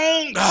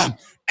long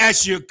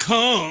as you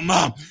come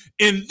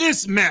in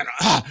this manner,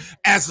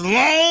 as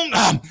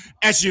long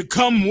as you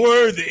come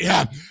worthy,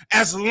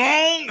 as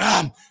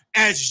long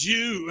as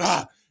you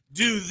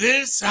do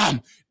this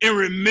in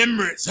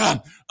remembrance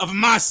of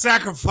my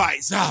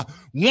sacrifice.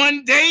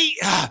 One day,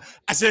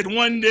 I said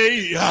one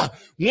day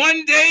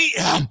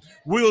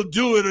we'll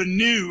do it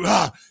anew.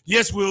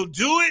 Yes, we'll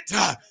do it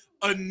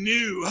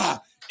anew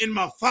in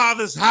my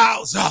Father's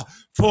house,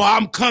 for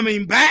I'm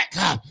coming back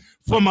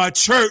for my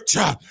church.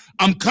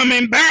 I'm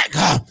coming back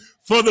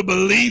for the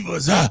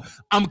believers.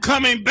 I'm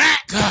coming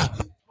back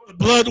for the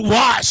blood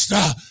washed,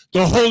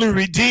 the holy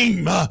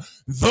redeemed,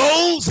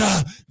 those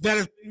that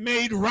have been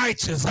made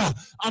righteous.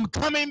 I'm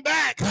coming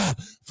back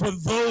for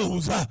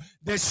those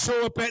that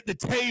show up at the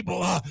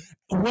table,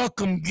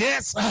 welcome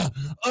guests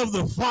of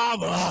the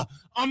Father.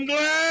 I'm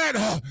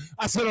glad.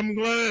 I said, I'm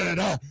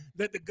glad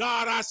that the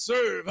God I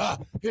serve,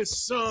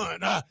 his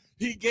son,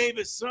 he gave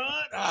his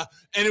son,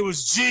 and it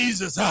was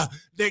Jesus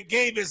that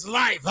gave his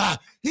life.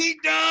 He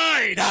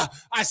died.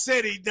 I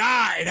said he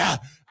died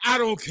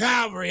out on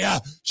Calvary,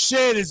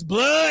 shed his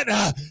blood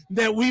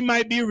that we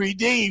might be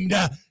redeemed.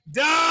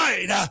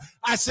 Died.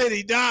 I said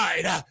he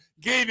died.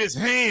 Gave his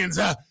hands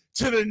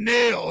to the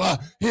nail,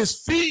 his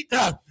feet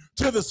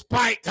to the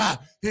spike,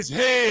 his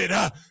head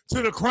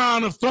to the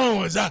crown of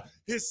thorns,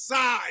 his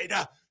side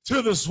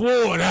to the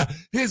sword,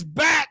 his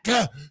back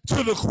to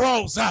the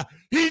cross.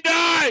 He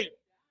died.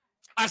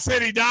 I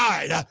said he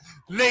died.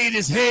 Laid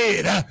his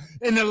head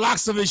in the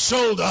locks of his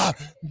shoulder,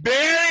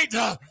 buried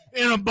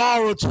in a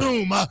borrowed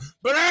tomb.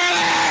 But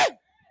early,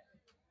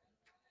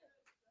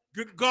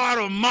 good God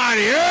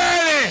Almighty,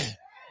 early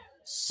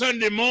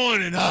Sunday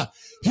morning,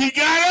 he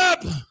got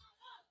up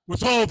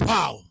with all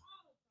power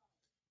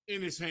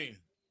in his hand.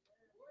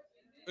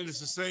 And it's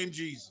the same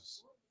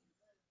Jesus.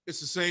 It's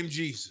the same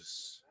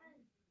Jesus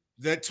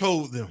that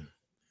told them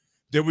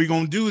that we're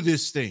going to do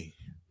this thing,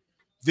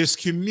 this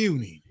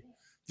communing,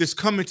 this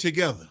coming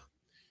together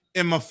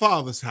in my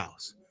Father's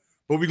house.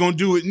 But we're going to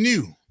do it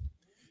new.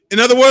 In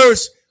other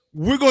words,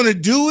 we're going to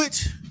do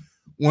it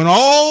when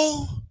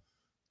all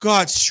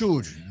God's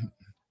children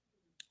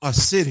are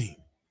sitting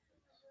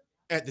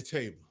at the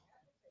table.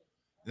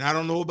 And I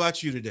don't know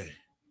about you today,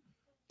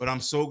 but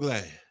I'm so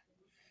glad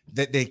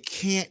that they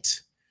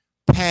can't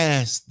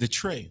pass the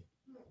tray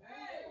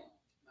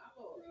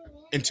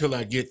until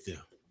I get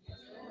there.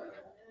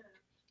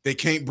 They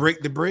can't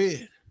break the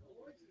bread,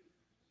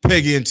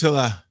 Peggy, until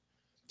I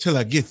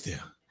get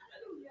there.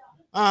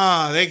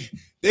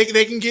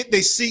 They can get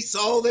their seats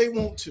all they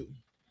want to.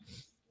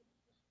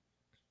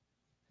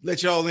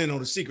 Let y'all in on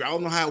the secret. I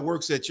don't know how it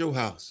works at your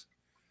house,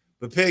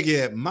 but Peggy,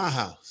 at my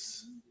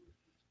house,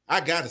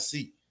 I got a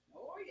seat.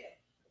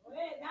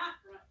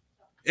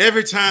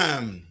 Every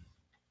time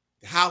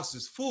the house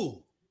is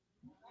full,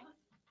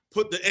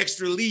 put the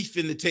extra leaf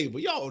in the table.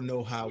 Y'all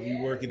know how we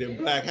work it in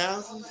black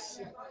houses.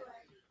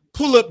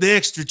 Pull up the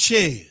extra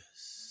chairs.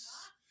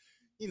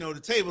 You know,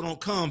 the table don't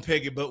come,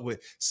 Peggy, but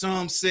with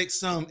some 6,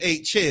 some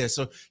 8 chairs.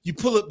 So you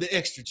pull up the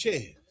extra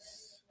chairs.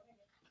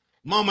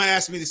 Mama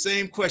asked me the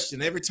same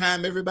question every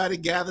time everybody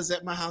gathers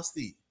at my house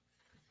to eat.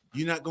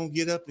 You're not going to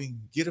get up and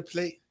get a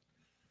plate?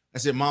 I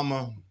said,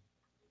 Mama,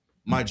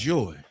 my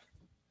joy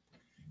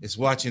is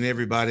watching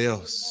everybody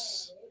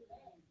else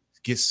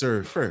get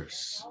served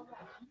first.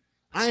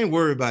 I ain't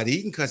worried about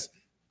eating because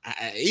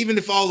even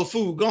if all the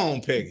food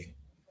gone, Peggy,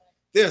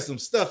 there's some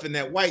stuff in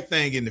that white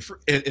thing in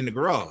the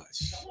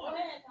garage.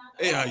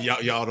 Yeah,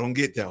 y'all don't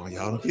get that one.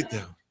 Y'all don't get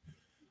that one.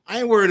 I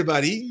ain't worried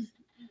about eating.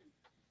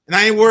 And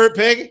I ain't worried,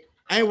 Peggy.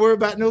 I ain't worried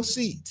about no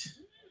seat.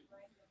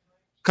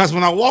 Because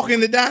when I walk in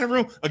the dining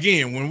room,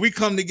 again, when we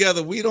come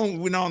together, we're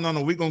going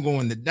to go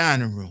in the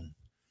dining room.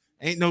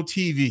 Ain't no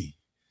TV.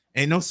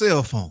 Ain't no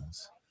cell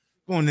phones.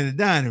 Going in the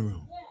dining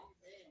room.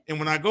 And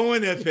when I go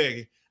in there,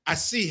 Peggy, I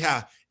see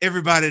how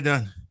everybody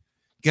done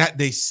got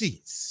their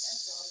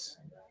seats.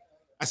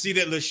 I see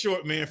that little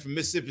short man from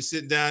Mississippi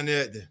sitting down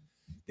there at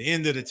the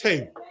end of the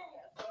table.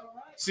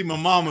 See my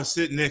mama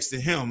sitting next to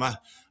him.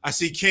 I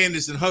see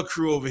Candace and her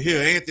crew over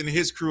here, Anthony and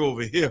his crew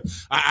over here.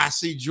 I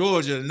see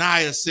Georgia and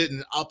Naya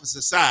sitting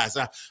opposite sides.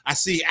 I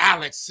see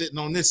Alex sitting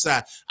on this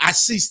side. I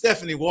see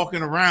Stephanie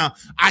walking around.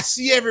 I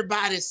see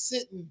everybody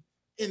sitting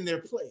in their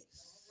place.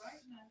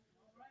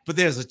 But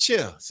there's a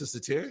chair, Sister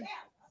Terry,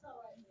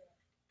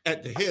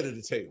 at the head of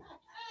the table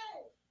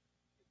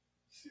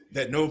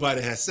that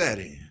nobody has sat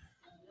in.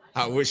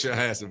 I wish I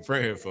had some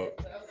praying for.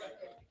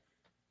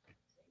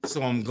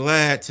 So I'm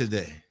glad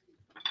today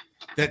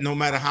that no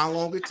matter how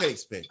long it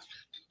takes, baby,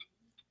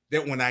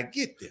 that when I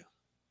get there,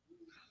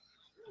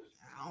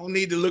 I don't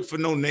need to look for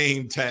no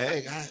name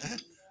tag.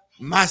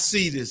 My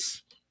seat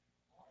is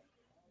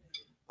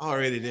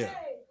already there.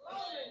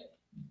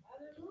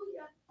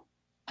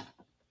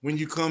 When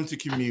you come to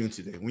commune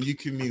today,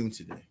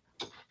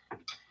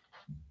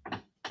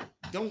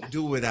 don't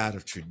do it out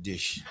of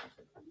tradition.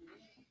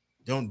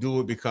 Don't do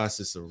it because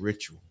it's a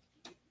ritual.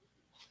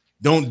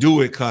 Don't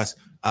do it because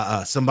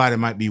somebody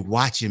might be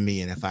watching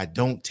me, and if I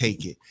don't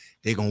take it,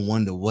 they're going to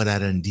wonder what I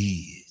done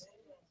did.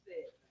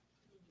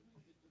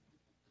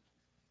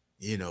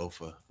 You know,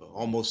 for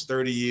almost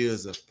 30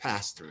 years of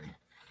pastoring,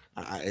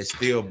 it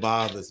still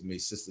bothers me,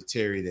 Sister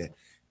Terry, that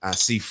I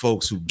see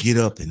folks who get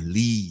up and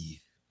leave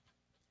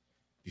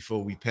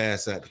before we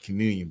pass out the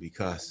communion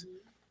because,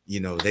 you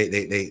know,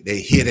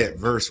 they hear that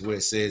verse where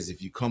it says,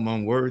 if you come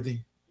unworthy,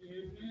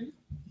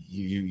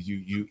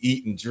 you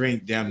eat and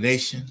drink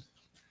damnation.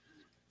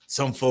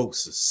 Some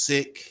folks are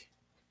sick.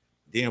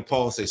 Then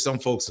Paul says some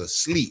folks are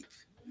asleep.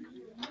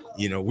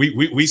 You know,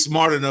 we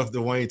smart enough,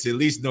 Dwayne, to at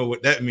least know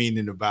what that means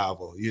in the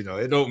Bible. You know,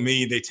 it don't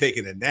mean they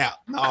taking a nap.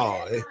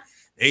 No,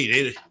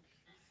 they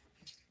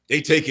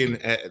taking.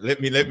 Let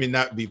me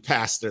not be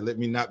pastor. Let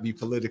me not be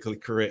politically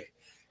correct.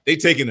 They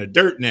taking a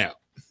dirt nap.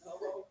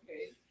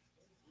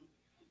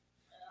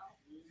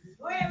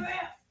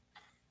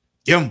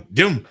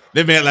 Them.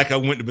 Let me act like I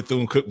went to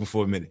Bethune-Cookman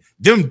for a minute.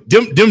 Them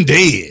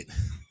dead.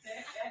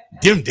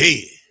 Them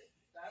dead.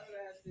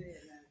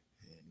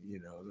 You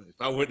know, if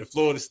I went to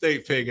Florida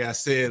State, Peggy, I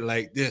said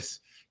like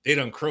this, they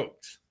done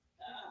croaked.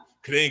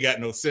 Cause they ain't got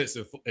no sense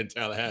in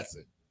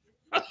Tallahassee.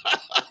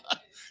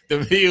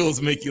 Them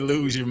hills make you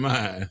lose your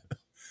mind.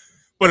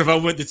 But if I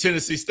went to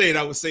Tennessee State,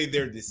 I would say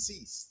they're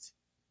deceased.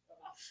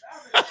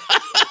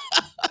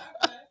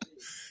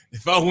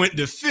 If I went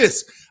to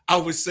Fisk, I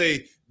would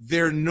say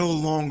they're no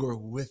longer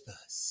with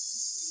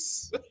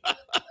us.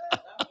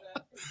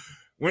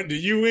 Went to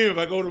UM. If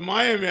I go to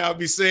Miami, I'll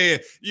be saying,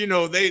 you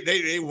know, they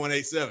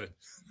 187.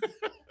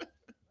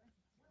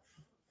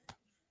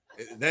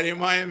 That in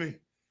Miami?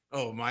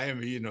 Oh,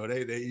 Miami, you know,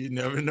 you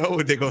never know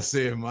what they're gonna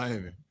say in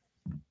Miami.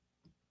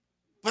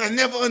 But I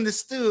never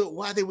understood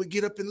why they would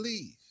get up and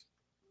leave.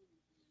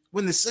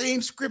 When the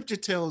same scripture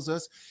tells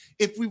us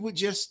if we would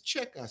just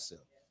check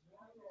ourselves.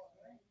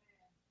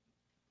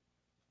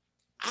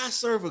 I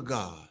serve a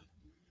God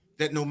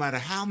that no matter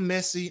how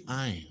messy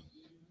I am,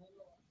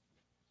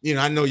 you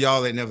know, I know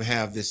y'all ain't never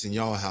have this in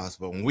y'all house,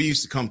 but when we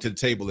used to come to the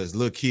table as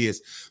little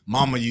kids,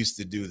 mama used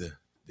to do the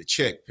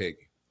check,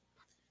 Peggy.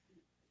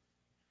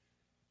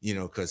 You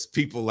know, because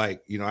people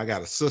like, you know, I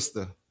got a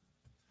Sister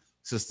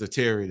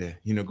Terry that,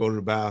 you know, go to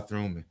the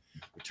bathroom and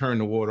turn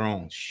the water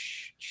on,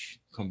 shh,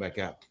 come back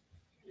out.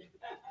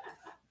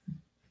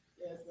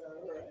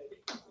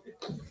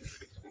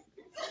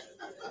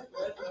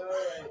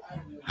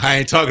 I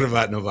ain't talking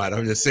about nobody.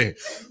 I'm just saying,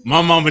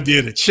 my mama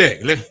did a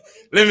check. Let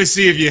me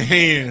see if your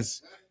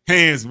hands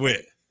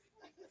wet.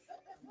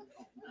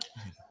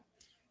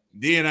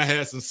 Then I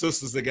had some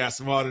sisters that got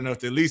smart enough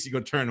that at least you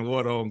gonna turn the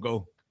water on,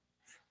 go,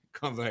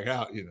 come back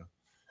out, you know.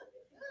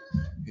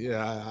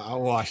 Yeah, I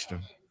washed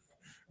them.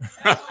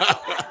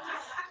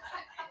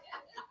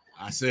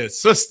 I said,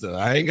 sister,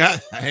 I ain't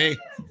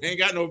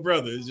got no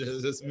brother. It's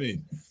just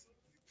me.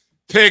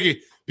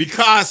 Peggy,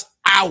 because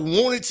I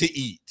wanted to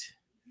eat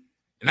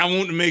and I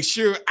wanted to make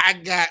sure I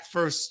got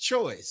first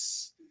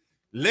choice.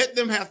 Let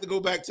them have to go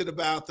back to the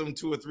bathroom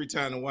 2 or 3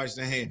 times and wash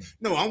their hands.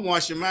 No, I'm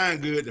washing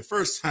mine good the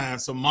first time.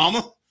 So,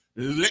 mama,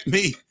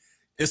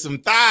 there's some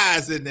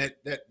thighs in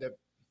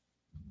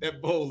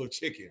that bowl of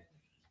chicken.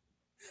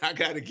 I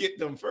got to get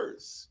them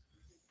first.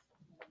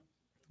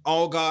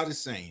 All God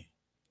is saying,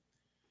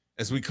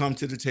 as we come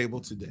to the table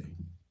today,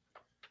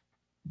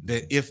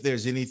 that if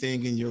there's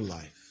anything in your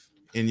life,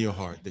 in your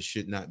heart that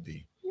should not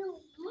be,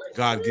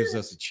 God gives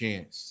us a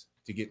chance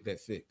to get that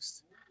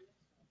fixed.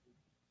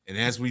 And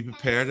as we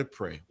prepare to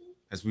pray,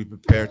 as we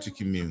prepare to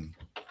commune,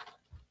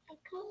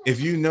 if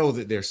you know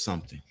that there's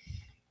something,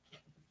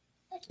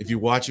 if you're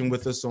watching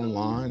with us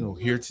online or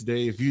here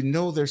today, if you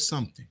know there's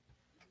something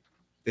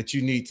that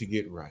you need to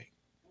get right,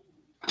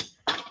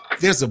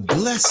 there's a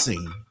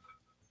blessing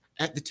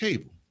at the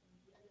table.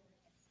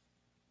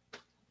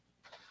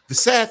 The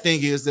sad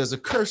thing is there's a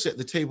curse at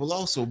the table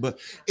also, but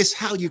it's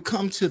how you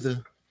come to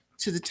the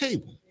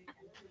table.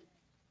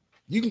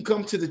 You can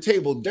come to the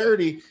table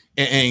dirty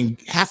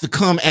and have to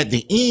come at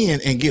the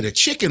end and get a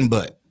chicken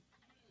butt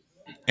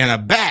and a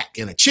back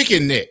and a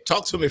chicken neck.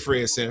 Talk to me,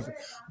 Fred Sanford.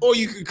 Or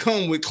you can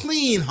come with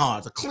clean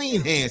hearts,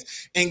 clean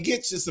hands, and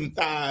get you some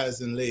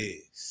thighs and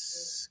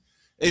legs.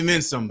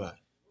 Amen, somebody.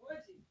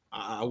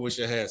 I wish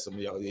I had some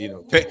of y'all. You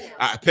know,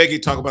 Peggy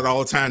talk about all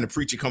the time the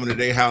preacher coming to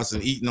their house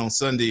and eating on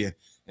Sunday,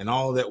 and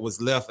all that was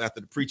left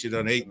after the preacher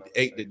done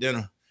ate the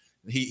dinner.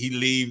 He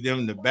leave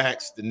them the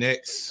backs, the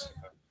necks.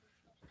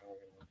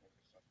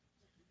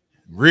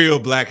 Real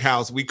black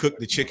house, we cook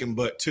the chicken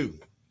butt too.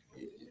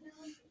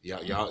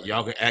 Y'all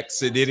can act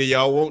sedity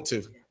y'all want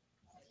to.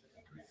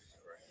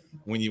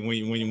 When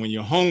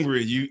you're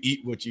hungry, you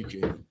eat what you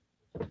can.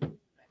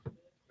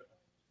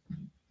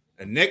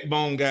 A neck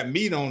bone got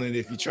meat on it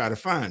if you try to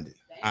find it.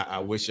 I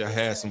wish I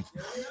had some.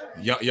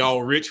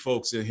 Y'all rich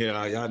folks in here.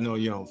 Y'all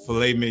know,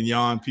 filet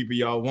mignon people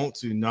y'all want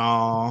to.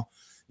 No,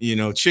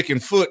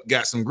 chicken foot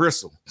got some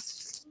gristle.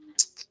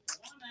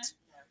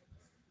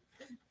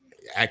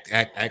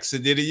 Act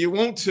sedity you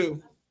want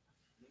to.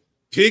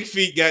 Pig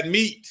feet got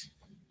meat.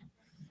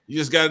 You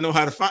just got to know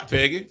how to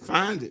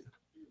find it.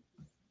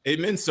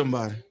 Amen,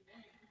 somebody.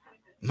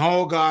 And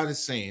all God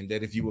is saying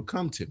that if you will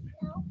come to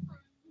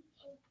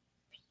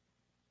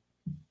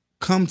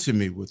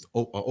me with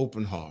an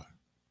open heart.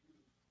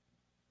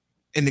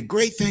 And the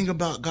great thing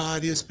about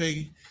God is,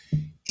 Peggy,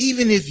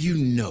 even if you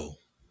know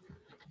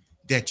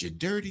that you're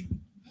dirty,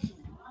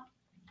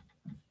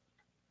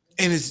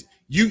 and it's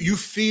you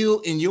feel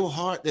in your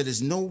heart that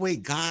there's no way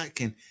God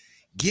can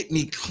get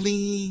me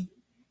clean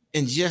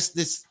in just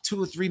this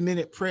 2 or 3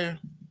 minute prayer,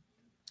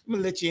 I'm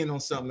gonna let you in on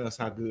something else,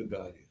 how good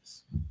God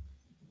is.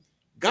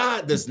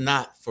 God does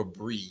not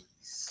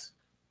Febreze.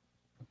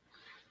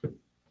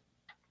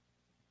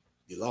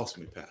 You lost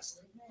me,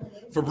 Pastor.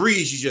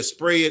 Febreze, you just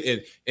spray it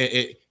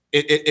and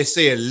it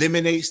say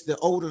eliminates the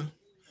odor.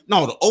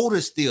 No, the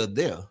odor's still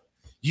there.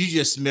 You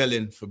just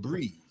smelling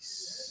Febreze.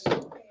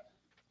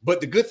 But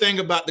the good thing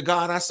about the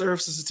God I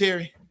serve, Sister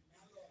Terry,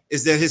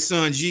 is that his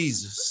son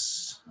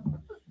Jesus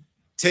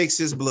takes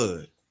his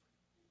blood,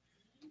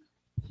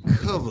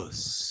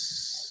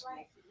 covers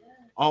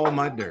all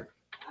my dirt.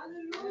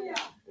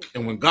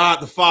 And when God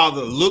the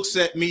Father looks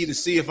at me to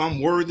see if I'm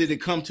worthy to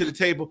come to the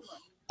table,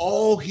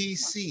 all he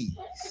sees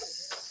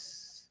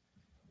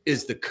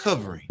is the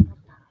covering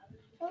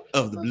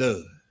of the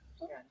blood.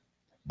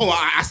 Oh,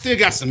 I still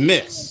got some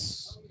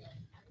mess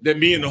that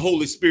me and the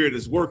Holy Spirit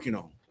is working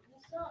on.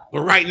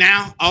 But right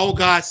now, all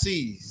God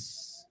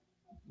sees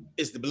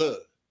is the blood.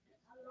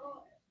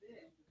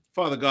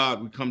 Father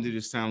God, we come to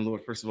this time,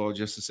 Lord, first of all,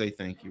 just to say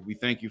thank you. We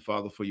thank you,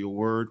 Father, for your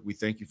word. We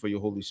thank you for your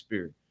Holy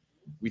Spirit.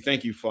 We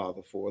thank you,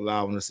 Father, for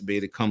allowing us to be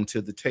able to come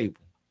to the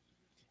table.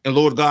 And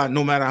Lord God,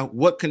 no matter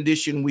what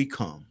condition we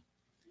come,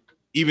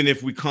 even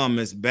if we come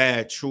as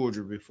bad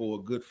children before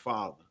a good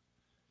Father,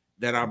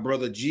 that our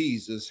brother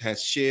Jesus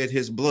has shed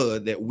his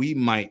blood that we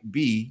might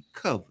be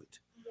covered.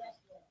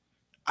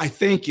 I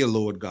thank you,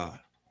 Lord God,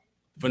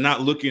 for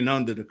not looking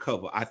under the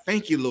cover. I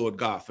thank you, Lord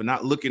God, for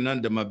not looking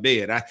under my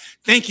bed. I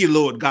thank you,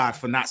 Lord God,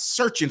 for not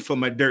searching for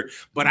my dirt.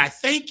 But I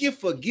thank you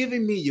for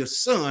giving me your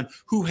son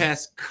who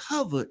has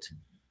covered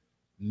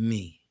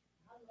me.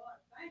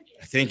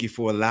 I thank you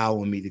for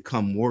allowing me to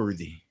come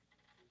worthy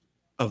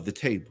of the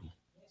table.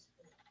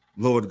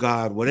 Lord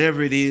God,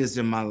 whatever it is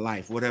in my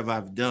life, whatever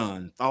I've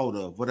done, thought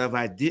of, whatever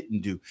I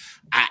didn't do,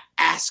 I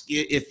ask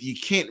you, if you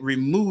can't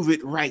remove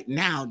it right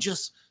now,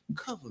 just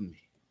cover me.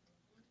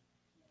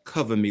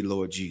 Cover me,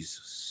 Lord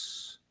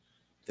Jesus,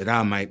 that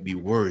I might be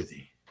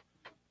worthy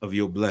of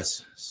your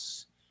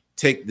blessings.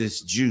 Take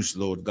this juice,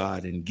 Lord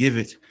God, and give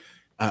it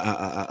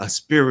a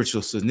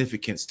spiritual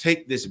significance.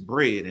 Take this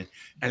bread and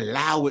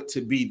allow it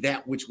to be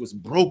that which was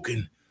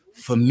broken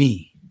for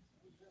me.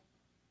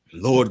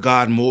 Lord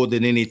God, more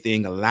than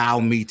anything, allow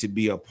me to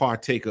be a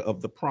partaker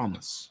of the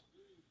promise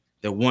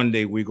that one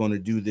day we're going to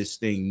do this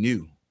thing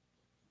new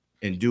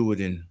and do it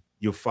in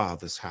your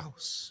Father's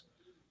house.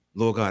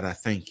 Lord God, I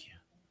thank you.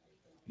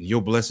 In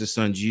your blessed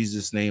son,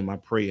 Jesus' name, I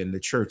pray. And the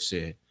church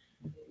said,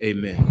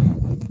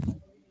 amen.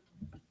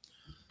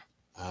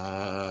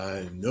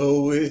 I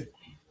know it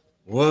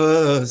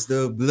was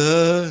the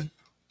blood.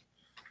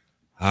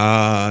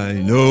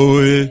 I know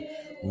it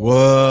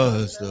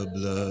was the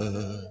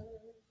blood.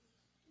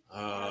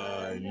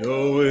 I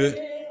know it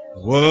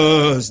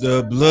was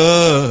the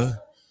blood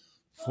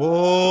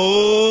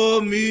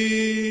for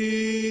me.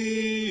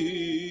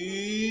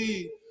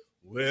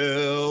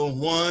 Well,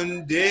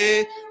 one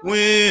day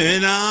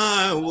when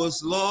I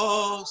was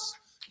lost,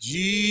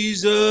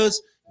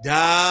 Jesus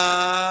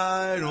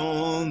died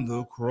on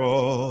the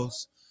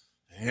cross,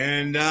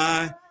 and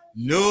I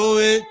know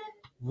it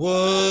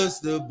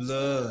was the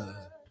blood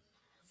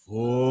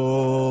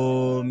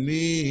for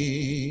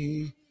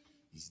me.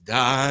 He's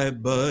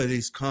died, but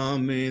he's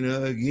coming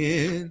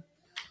again.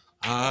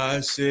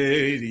 I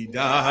said he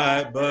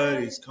died,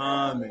 but he's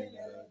coming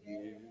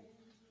again.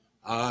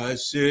 I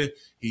said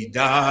he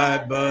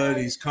died, but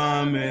he's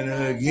coming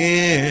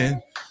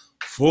again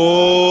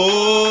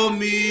for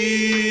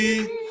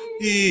me.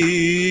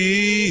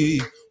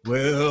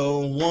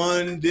 Well,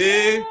 one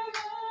day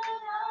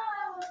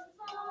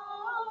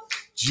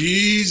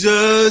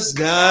Jesus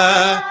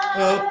died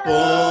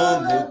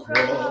upon the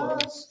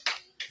cross,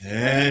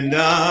 and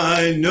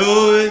I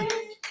know it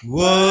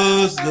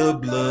was the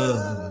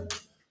blood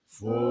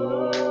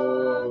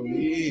for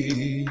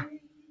me.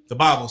 The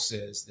Bible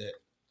says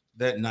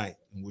that night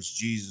in which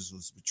Jesus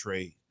was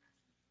betrayed,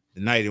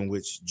 the night in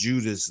which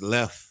Judas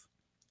left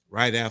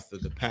right after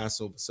the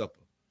Passover supper,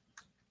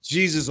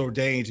 Jesus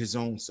ordained his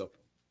own supper.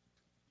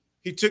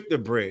 He took the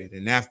bread,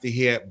 and after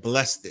he had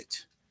blessed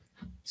it,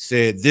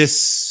 said,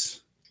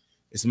 "This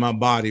is my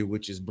body,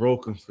 which is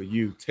broken for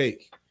you.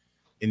 Take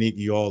and eat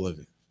ye all of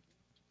it."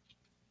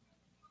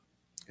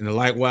 In a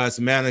likewise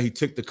manner, he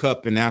took the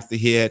cup, and after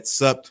he had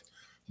supped,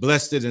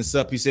 blessed it and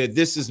supped, he said,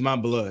 "This is my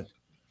blood,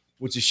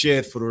 which is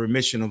shed for the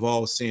remission of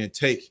all sin.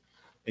 Take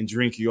and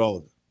drink ye all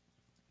of it."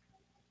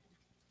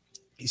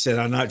 He said,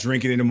 "I'll not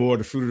drink it anymore,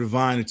 the fruit of the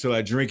vine, until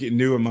I drink it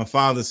new in my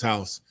Father's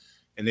house."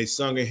 And they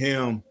sung a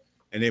hymn,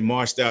 and they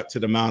marched out to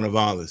the Mount of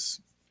Olives.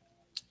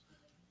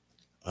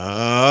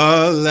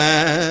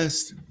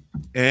 Alas,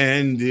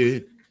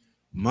 ended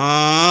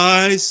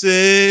my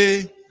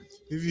Savior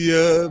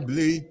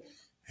bleed,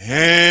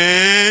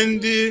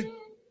 and did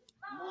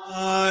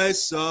my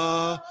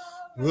sorrow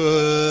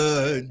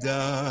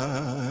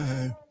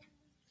die?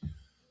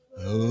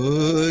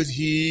 Would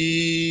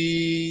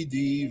he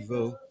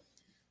devote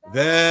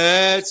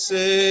that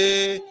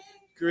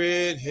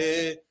sacred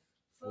head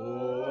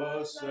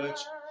for such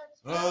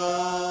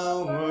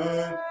a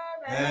work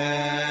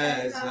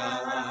as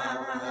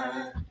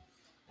I?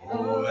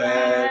 Oh,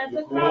 at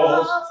the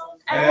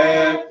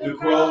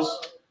cross,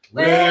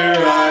 where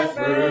I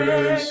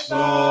first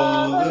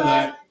saw the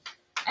light,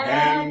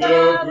 and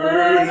the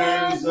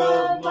burdens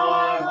of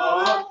my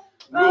heart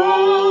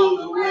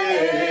rolled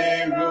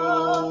away,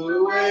 rolled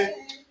away.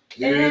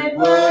 It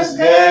was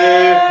there